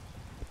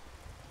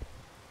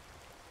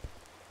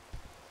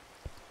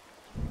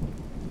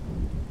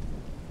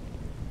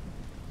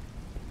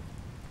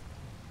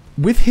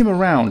 With him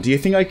around, do you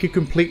think I could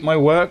complete my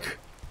work?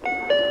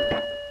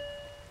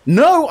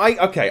 No,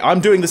 okay,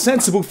 I'm doing the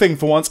sensible thing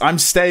for once. I'm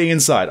staying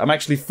inside. I'm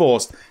actually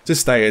forced to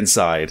stay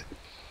inside.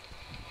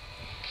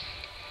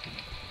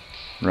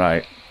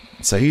 Right.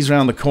 So he's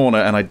round the corner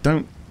and I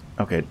don't...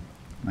 Okay,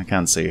 I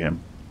can't see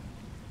him.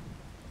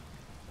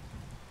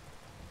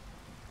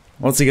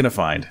 What's he gonna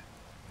find?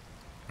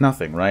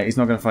 Nothing, right? He's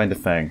not gonna find a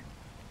thing.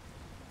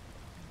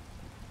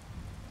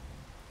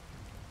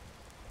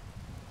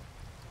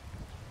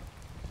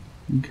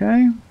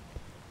 Okay.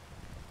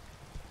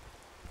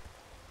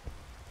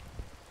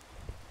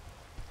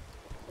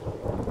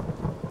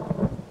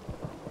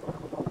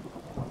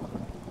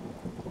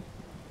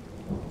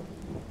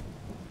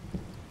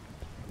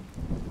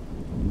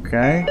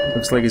 Okay,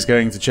 looks like he's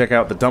going to check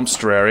out the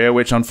dumpster area,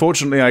 which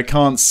unfortunately I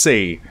can't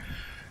see.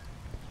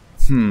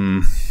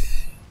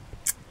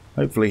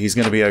 Hopefully he's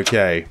going to be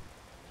okay.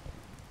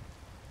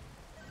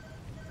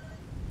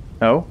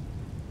 Oh?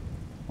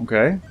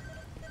 Okay.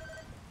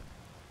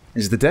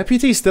 Is the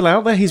deputy still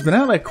out there? He's been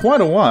out there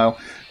quite a while.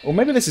 Or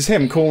maybe this is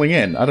him calling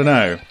in. I don't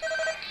know.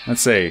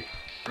 Let's see.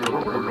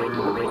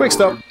 Quick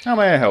stop. How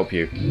may I help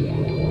you?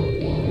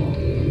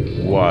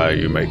 Why are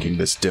you making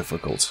this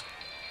difficult?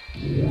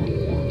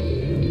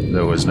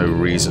 There was no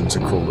reason to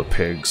call the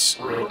pigs.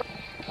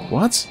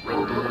 What?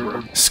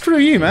 Screw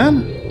you,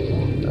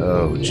 man.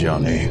 Oh,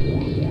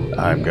 Johnny.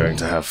 I'm going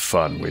to have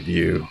fun with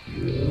you.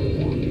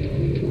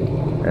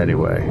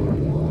 Anyway,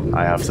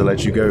 I have to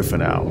let you go for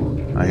now.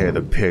 I hear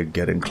the pig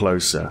getting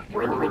closer.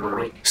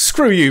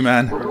 Screw you,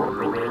 man.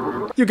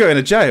 You're going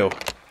to jail.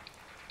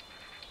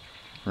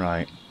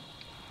 Right.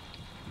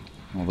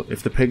 Well,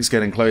 if the pig's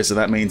getting closer,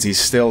 that means he's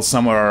still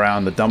somewhere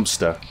around the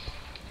dumpster.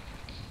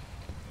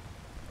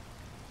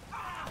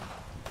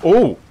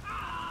 Oh!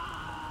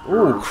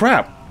 Oh,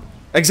 crap!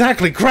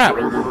 Exactly, crap!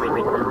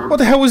 What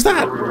the hell was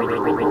that?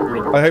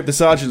 I hope the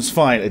sergeant's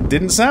fine. It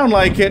didn't sound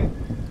like it.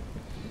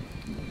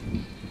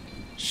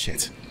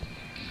 Shit.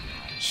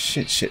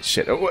 Shit, shit,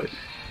 shit.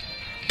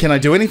 Can I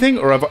do anything?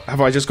 Or have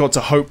I just got to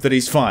hope that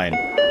he's fine?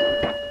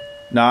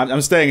 No,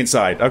 I'm staying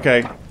inside.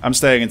 Okay, I'm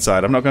staying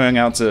inside. I'm not going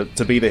out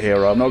to be the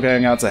hero. I'm not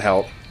going out to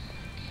help.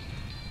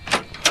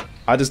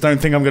 I just don't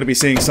think I'm going to be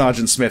seeing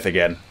Sergeant Smith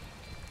again.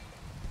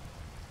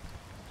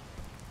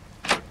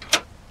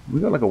 We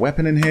got like a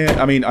weapon in here?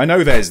 I mean, I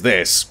know there's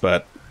this,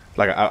 but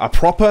like a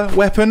proper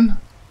weapon?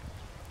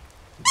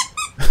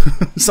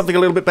 Something a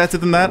little bit better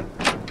than that?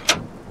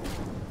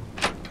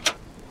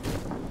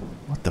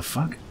 What the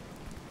fuck?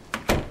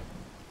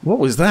 What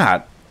was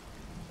that?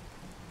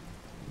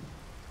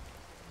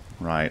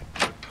 Right.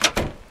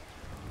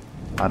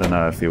 I don't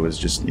know if he was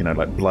just, you know,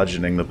 like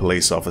bludgeoning the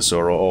police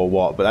officer or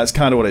what, but that's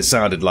kind of what it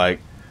sounded like.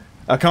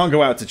 I can't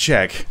go out to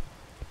check.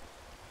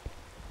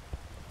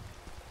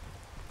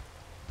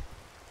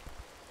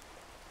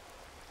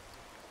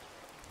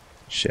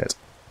 Shit.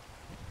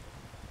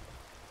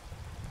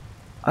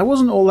 I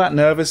wasn't all that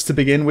nervous to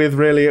begin with,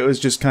 really. It was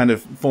just kind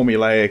of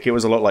formulaic. It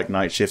was a lot like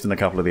Night Shift and a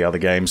couple of the other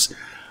games.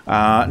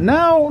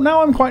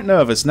 Now I'm quite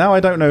nervous. Now I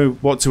don't know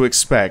what to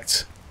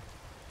expect.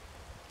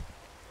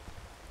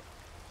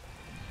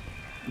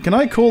 Can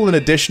I call an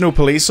additional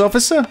police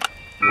officer?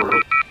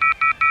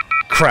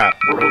 Crap.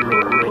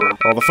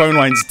 Oh, the phone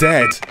line's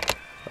dead.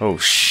 Oh,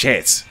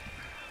 shit.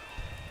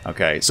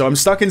 Okay, so I'm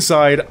stuck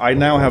inside. I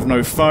now have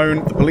no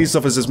phone. The police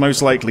officer's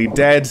most likely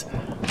dead.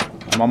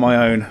 I'm on my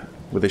own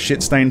with a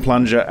shit-stained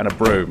plunger and a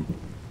broom.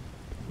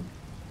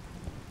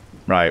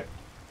 Right.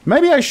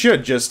 Maybe I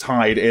should just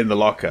hide in the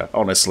locker,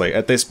 honestly,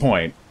 at this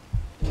point.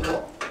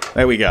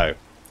 There we go.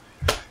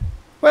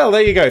 Well,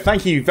 there you go.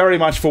 Thank you very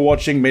much for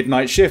watching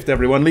Midnight Shift,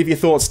 everyone. Leave your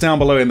thoughts down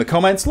below in the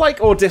comments. Like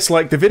or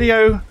dislike the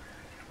video.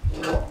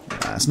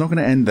 It's not going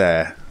to end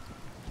there.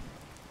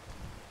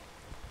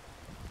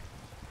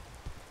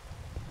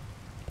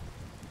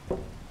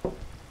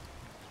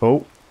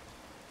 Oh.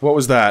 What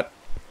was that?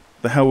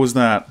 The hell was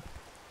that?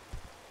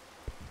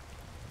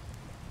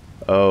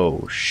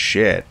 Oh,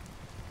 shit.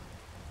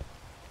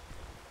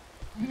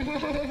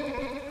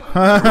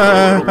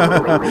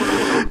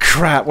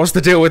 Crap, what's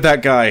the deal with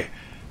that guy?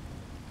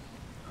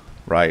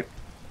 Right.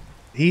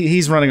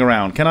 He's running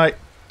around. Can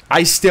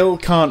I still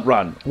can't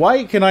run.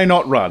 Why can I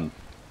not run?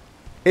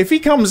 If he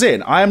comes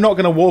in, I am not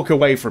going to walk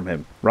away from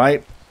him,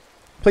 right?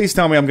 Please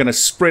tell me I'm going to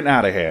sprint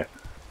out of here.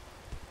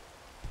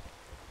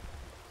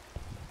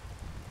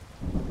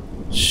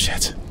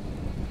 Shit.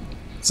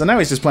 So now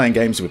he's just playing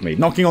games with me.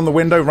 Knocking on the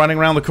window, running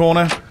around the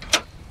corner.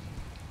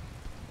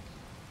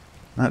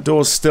 That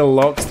door's still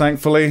locked,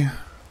 thankfully.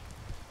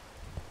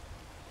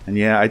 And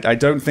yeah, I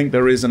don't think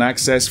there is an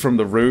access from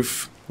the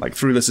roof. Like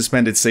through the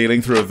suspended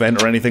ceiling, through a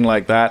vent or anything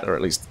like that. Or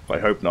at least, I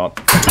hope not.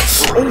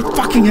 Oh,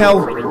 fucking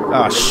hell!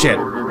 Ah, shit.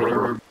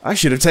 I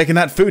should have taken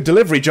that food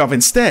delivery job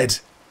instead.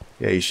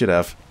 Yeah, you should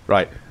have.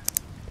 Right.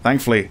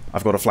 Thankfully,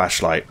 I've got a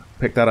flashlight.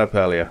 Picked that up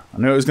earlier. I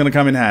knew it was going to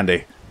come in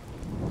handy.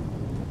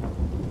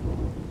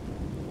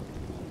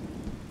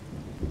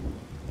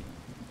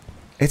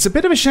 It's a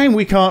bit of a shame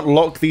we can't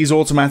lock these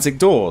automatic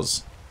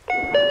doors.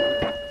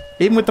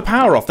 Even with the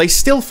power off, they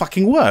still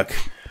fucking work.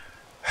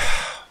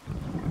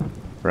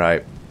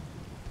 Right.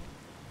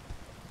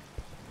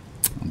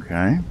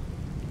 Okay.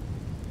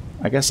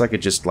 I guess I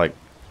could just, like,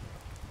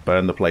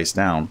 burn the place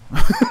down.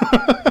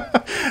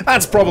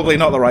 That's probably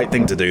not the right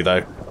thing to do,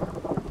 though.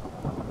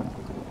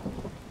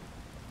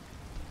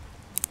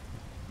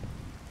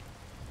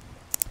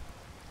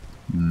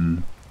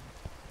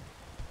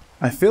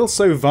 I feel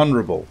so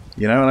vulnerable,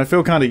 you know, and I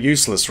feel kind of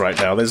useless right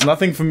now. There's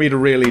nothing for me to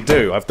really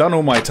do. I've done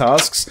all my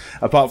tasks,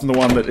 apart from the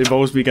one that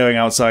involves me going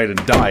outside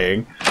and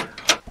dying.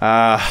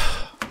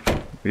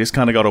 We just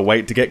kind of got to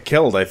wait to get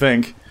killed, I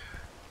think.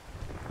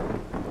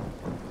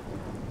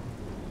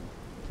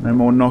 No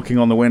more knocking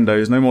on the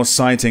windows, no more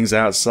sightings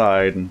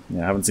outside. And,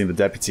 yeah, I haven't seen the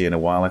deputy in a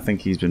while. I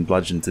think he's been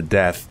bludgeoned to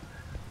death.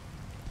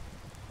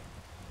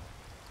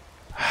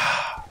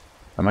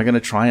 Am I going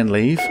to try and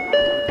leave?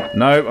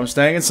 No, I'm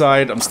staying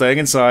inside. I'm staying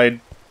inside.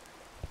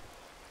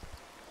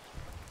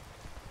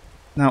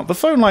 Now, the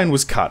phone line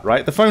was cut,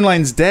 right? The phone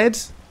line's dead?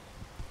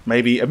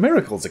 Maybe a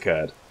miracle's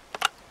occurred.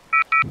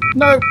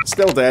 No,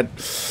 still dead.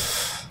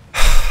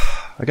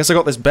 I guess I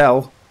got this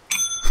bell.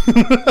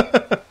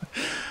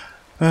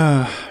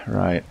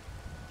 Right.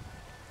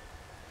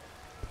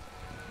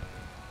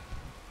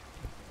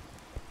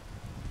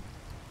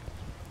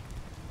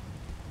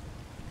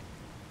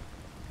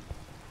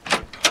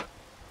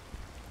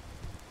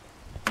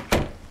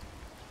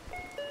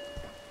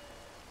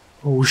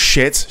 Oh,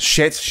 shit.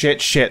 Shit,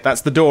 shit, shit.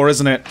 That's the door,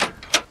 isn't it?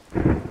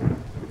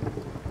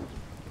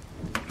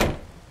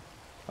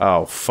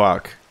 Oh,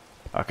 fuck.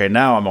 Okay,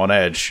 now I'm on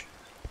edge.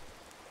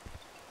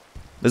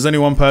 There's only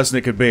one person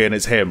it could be, and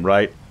it's him,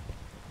 right?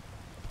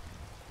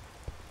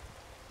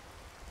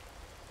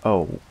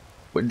 Oh.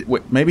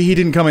 Maybe he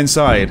didn't come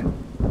inside.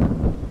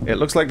 It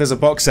looks like there's a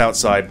box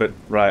outside, but...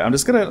 Right, I'm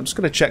just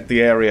gonna check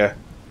the area.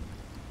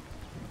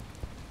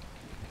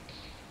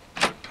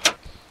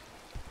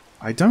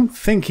 I don't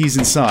think he's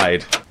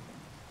inside.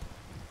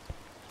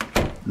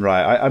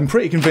 Right, I'm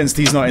pretty convinced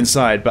he's not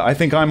inside, but I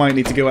think I might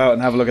need to go out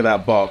and have a look at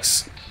that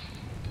box.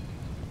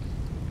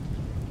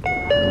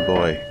 Oh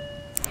boy.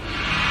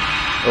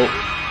 Oh.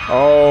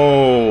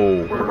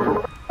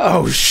 Oh.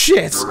 Oh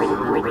shit!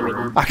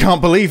 I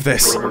can't believe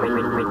this.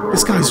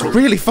 This guy's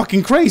really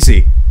fucking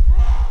crazy.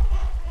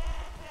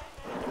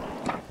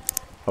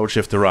 Hold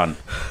shift to run.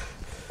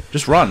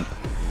 Just run.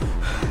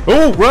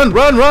 Oh, run,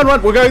 run, run,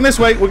 run! We're going this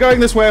way, and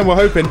we're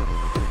hoping.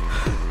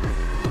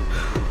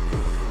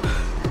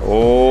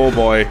 Oh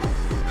boy.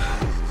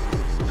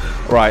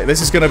 Right,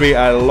 this is gonna be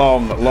a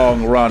long,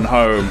 long run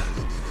home.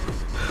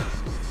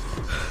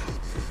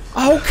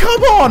 Oh,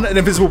 come on! An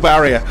invisible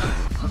barrier.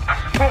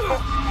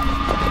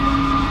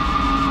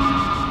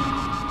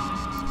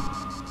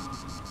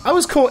 I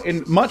was caught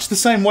in much the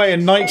same way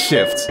in Night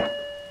Shift.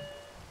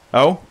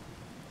 Oh?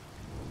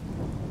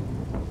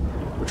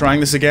 We're trying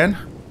this again?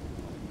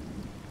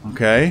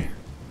 Okay.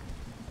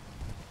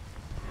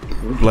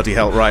 Ooh, bloody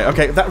hell, right.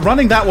 Okay,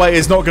 running that way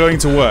is not going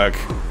to work.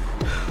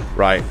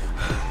 Right.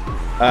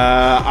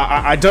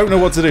 I don't know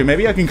what to do.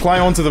 Maybe I can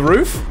climb onto the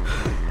roof?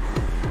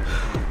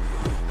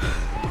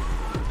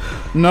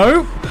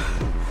 No?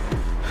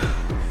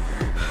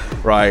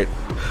 Right.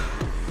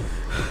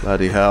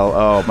 Bloody hell.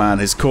 Oh man,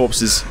 his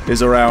corpse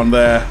is around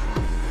there.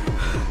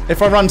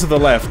 If I run to the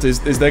left,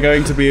 is there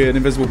going to be an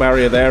invisible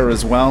barrier there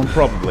as well?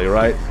 Probably,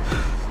 right?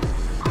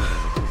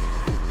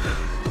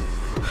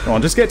 Come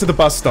on, just get to the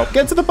bus stop.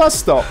 Get to the bus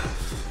stop!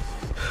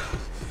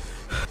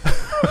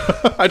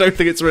 I don't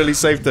think it's really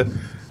safe to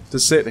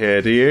sit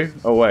here, do you?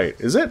 Oh wait,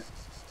 is it?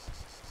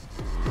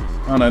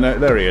 Oh no, no,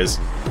 there he is.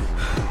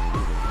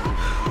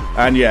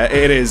 And yeah,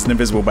 it is an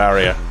invisible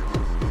barrier.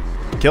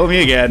 Kill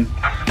me again.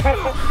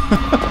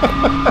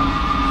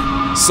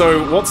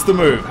 So, what's the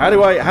move? How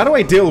do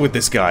I deal with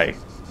this guy?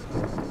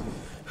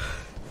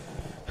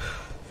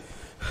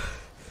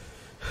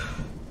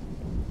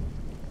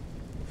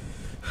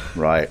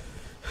 Right.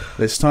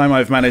 This time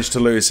I've managed to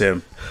lose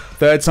him.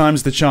 Third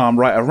time's the charm.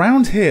 Right,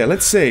 around here,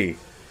 let's see.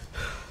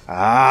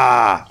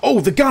 Ah! Oh,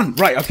 the gun!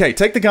 Right, okay,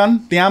 take the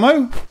gun. The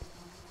ammo.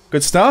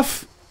 Good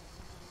stuff.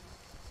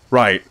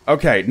 Right,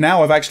 okay,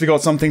 now I've actually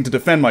got something to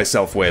defend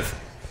myself with.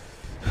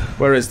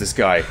 Where is this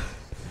guy?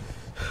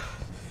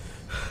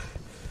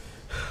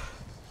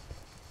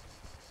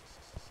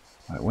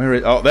 Right, where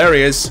is... Oh, there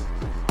he is!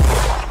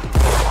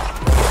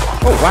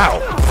 Oh,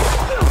 wow!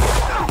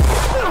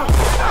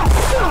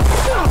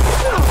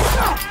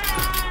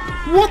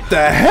 What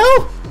the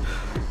hell?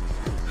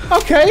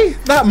 Okay,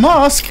 that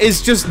mask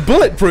is just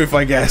bulletproof,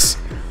 I guess.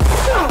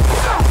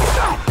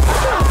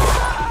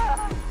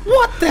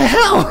 What the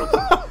hell?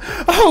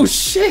 Oh,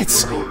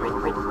 shit!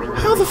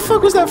 How the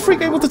fuck was that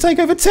freak able to take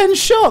over 10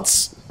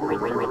 shots?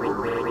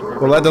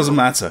 Well, that doesn't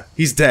matter.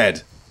 He's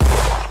dead.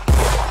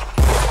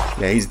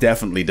 Yeah, he's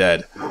definitely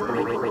dead.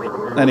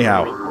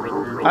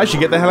 Anyhow, I should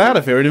get the hell out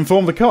of here and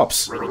inform the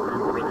cops.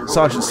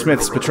 Sergeant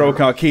Smith's patrol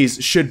car keys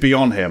should be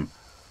on him.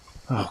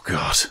 Oh,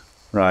 God.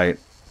 Right.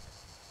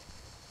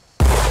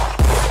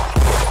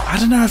 I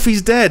don't know if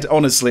he's dead,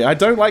 honestly. I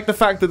don't like the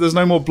fact that there's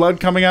no more blood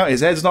coming out. His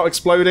head's not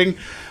exploding.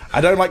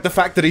 I don't like the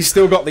fact that he's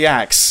still got the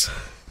axe.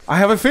 I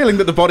have a feeling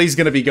that the body's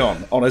going to be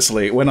gone,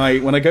 honestly. When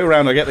I go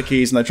around, I get the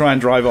keys and I try and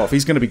drive off.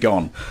 He's going to be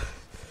gone.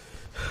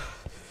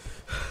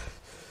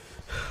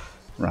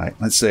 Right,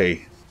 let's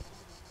see.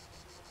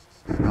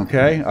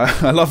 Okay,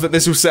 I love that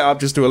this was set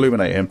up just to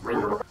illuminate him.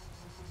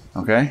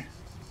 Okay.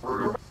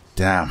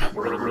 Damn.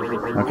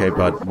 Okay,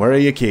 bud, where are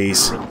your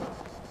keys?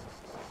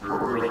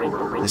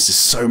 This is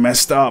so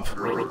messed up.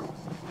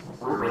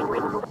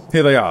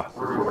 Here they are.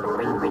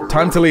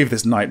 Time to leave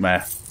this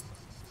nightmare.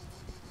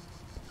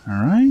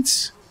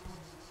 Alright.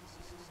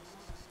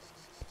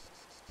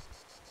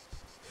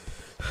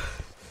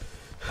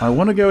 I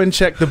want to go and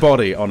check the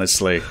body,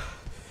 honestly.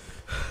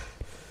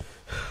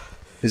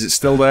 Is it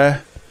still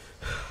there?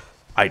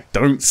 I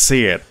don't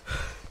see it.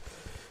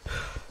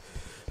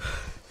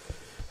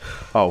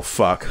 Oh,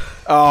 fuck.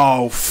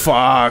 Oh,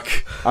 fuck.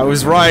 I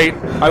was right.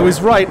 I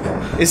was right.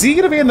 Is he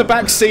gonna be in the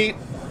back seat?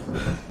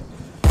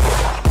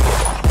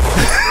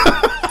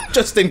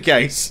 Just in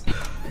case.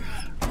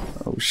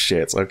 Oh,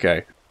 shit.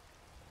 Okay.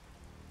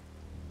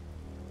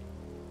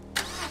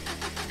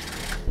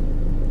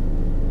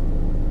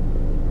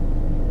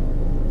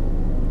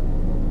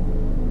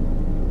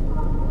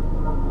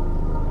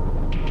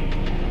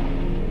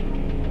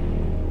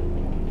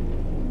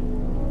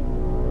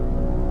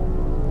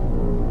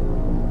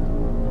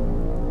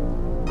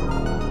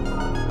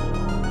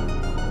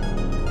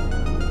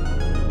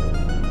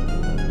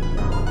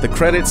 The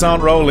credits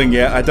aren't rolling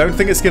yet. I don't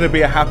think it's going to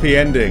be a happy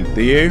ending.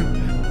 Do you?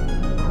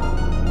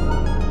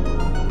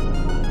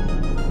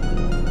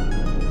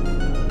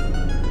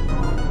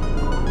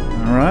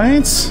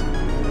 Alright.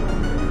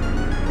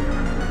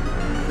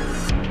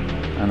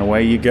 And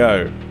away you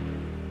go.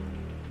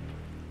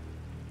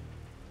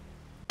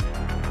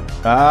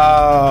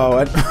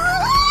 Oh,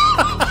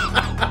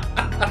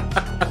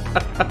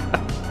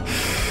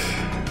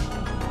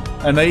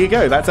 and there you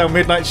go. That's how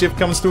Midnight Shift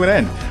comes to an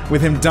end.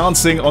 With him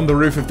dancing on the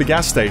roof of the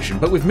gas station,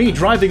 but with me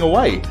driving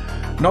away,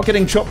 not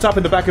getting chopped up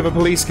in the back of a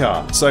police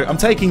car. So I'm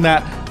taking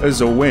that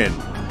as a win.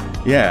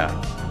 Yeah.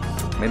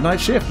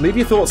 Midnight Shift. Leave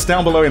your thoughts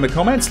down below in the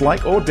comments,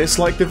 like or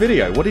dislike the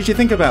video. What did you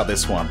think about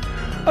this one?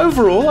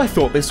 Overall, I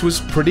thought this was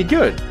pretty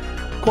good.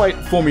 Quite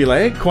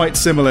formulaic, quite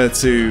similar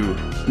to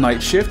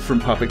Night Shift from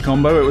Puppet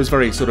Combo. It was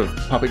very sort of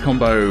Puppet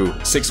Combo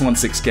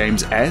 616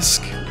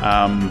 Games-esque.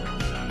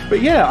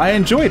 But yeah, I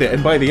enjoyed it,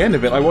 and by the end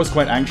of it, I was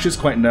quite anxious,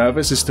 quite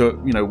nervous as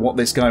to, you know, what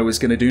this guy was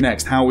going to do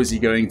next. How was he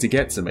going to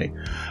get to me?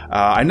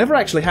 I never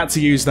actually had to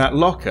use that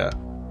locker.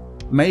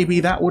 Maybe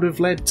that would have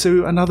led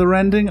to another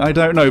ending? I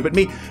don't know, but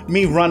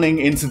me running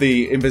into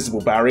the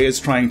invisible barriers,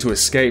 trying to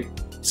escape,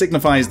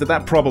 signifies that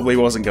that probably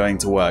wasn't going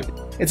to work.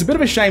 It's a bit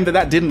of a shame that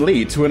that didn't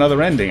lead to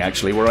another ending,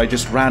 actually, where I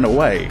just ran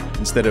away,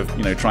 instead of,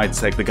 you know, trying to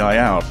take the guy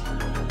out.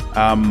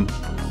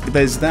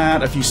 There's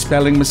that, a few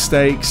spelling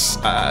mistakes.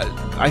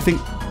 I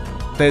think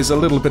there's a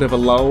little bit of a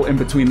lull in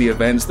between the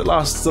events that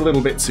lasts a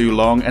little bit too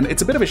long, and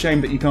it's a bit of a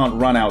shame that you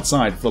can't run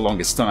outside for the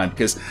longest time,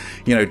 because,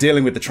 you know,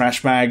 dealing with the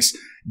trash bags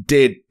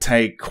did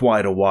take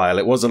quite a while.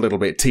 It was a little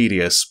bit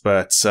tedious,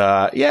 but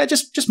yeah,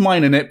 just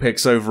minor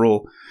nitpicks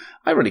overall.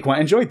 I really quite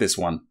enjoyed this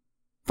one.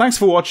 Thanks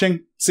for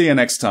watching. See you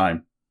next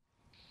time.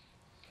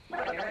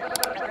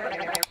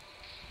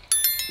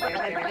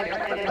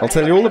 I'll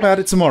tell you all about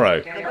it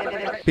tomorrow.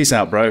 Peace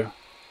out, bro.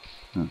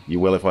 You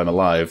will if I'm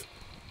alive.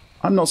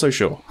 I'm not so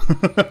sure.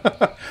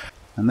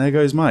 And there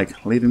goes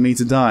Mike, leaving me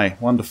to die.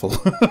 Wonderful.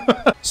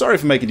 Sorry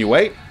for making you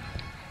wait.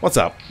 What's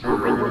up?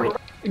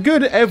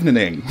 Good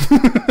evening.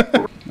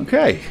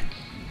 Okay.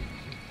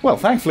 Well,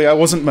 thankfully I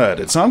wasn't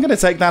murdered, so I'm going to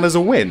take that as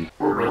a win.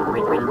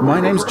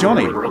 My name's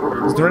Johnny.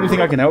 Is there anything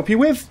I can help you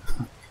with?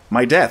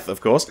 My death,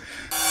 of course.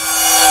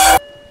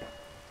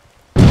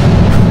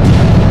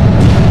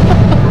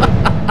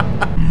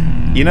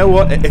 You know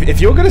what? If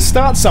you're going to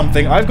start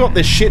something, I've got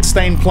this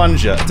shit-stained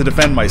plunger to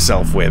defend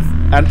myself with.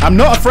 And I'm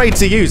not afraid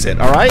to use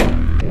it, alright?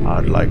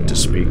 I'd like to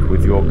speak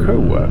with your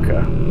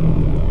co-worker.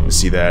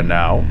 Is he there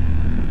now?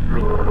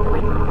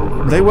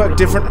 They work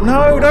different...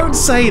 No, don't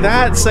say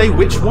that! Say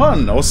which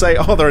one! Or say,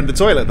 oh, they're in the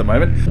toilet at the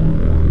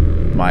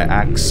moment. My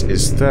axe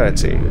is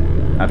 30.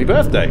 Happy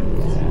birthday.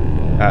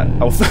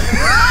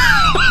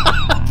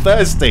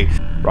 Thirsty.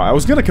 Right, I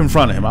was going to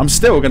confront him. I'm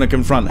still going to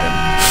confront him.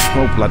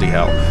 Oh, bloody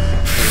hell.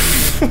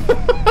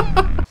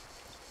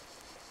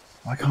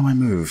 Why can't I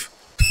move?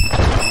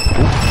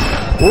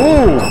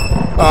 Ooh!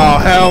 Oh,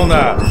 hell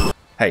no!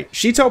 Hey,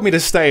 she told me to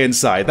stay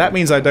inside. That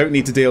means I don't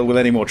need to deal with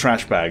any more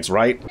trash bags,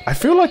 right? I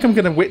feel like I'm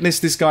gonna witness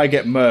this guy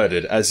get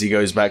murdered as he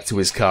goes back to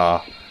his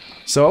car.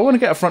 So I want to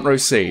get a front row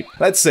seat.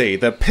 Let's see.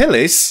 The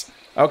Pillis.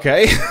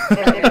 Okay.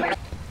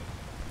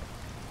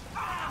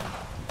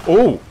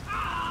 Oh!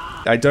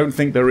 I don't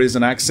think there is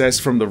an access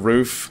from the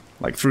roof.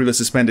 Like, through the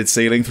suspended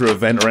ceiling, through a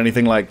vent or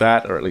anything like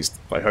that. Or at least,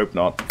 I hope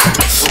not.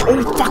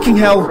 Oh, fucking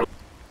hell!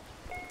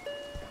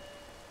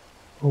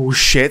 Oh,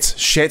 shit.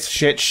 Shit,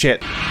 shit,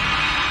 shit.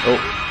 Oh.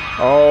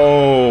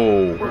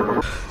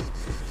 Oh.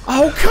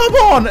 Oh, come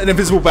on! An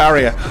invisible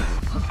barrier.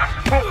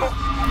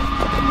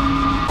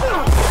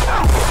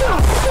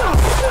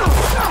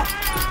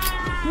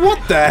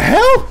 What the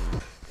hell?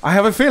 I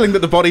have a feeling that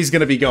the body's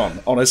gonna be gone,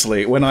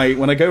 honestly. When I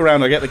go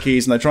around, I get the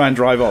keys and I try and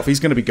drive off,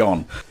 he's gonna be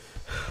gone.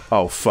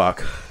 Oh,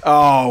 fuck.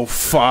 Oh,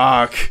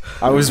 fuck.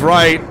 I was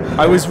right.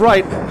 I was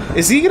right.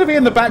 Is he gonna be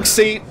in the back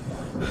seat?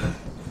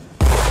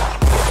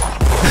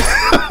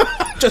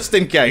 Just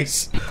in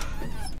case.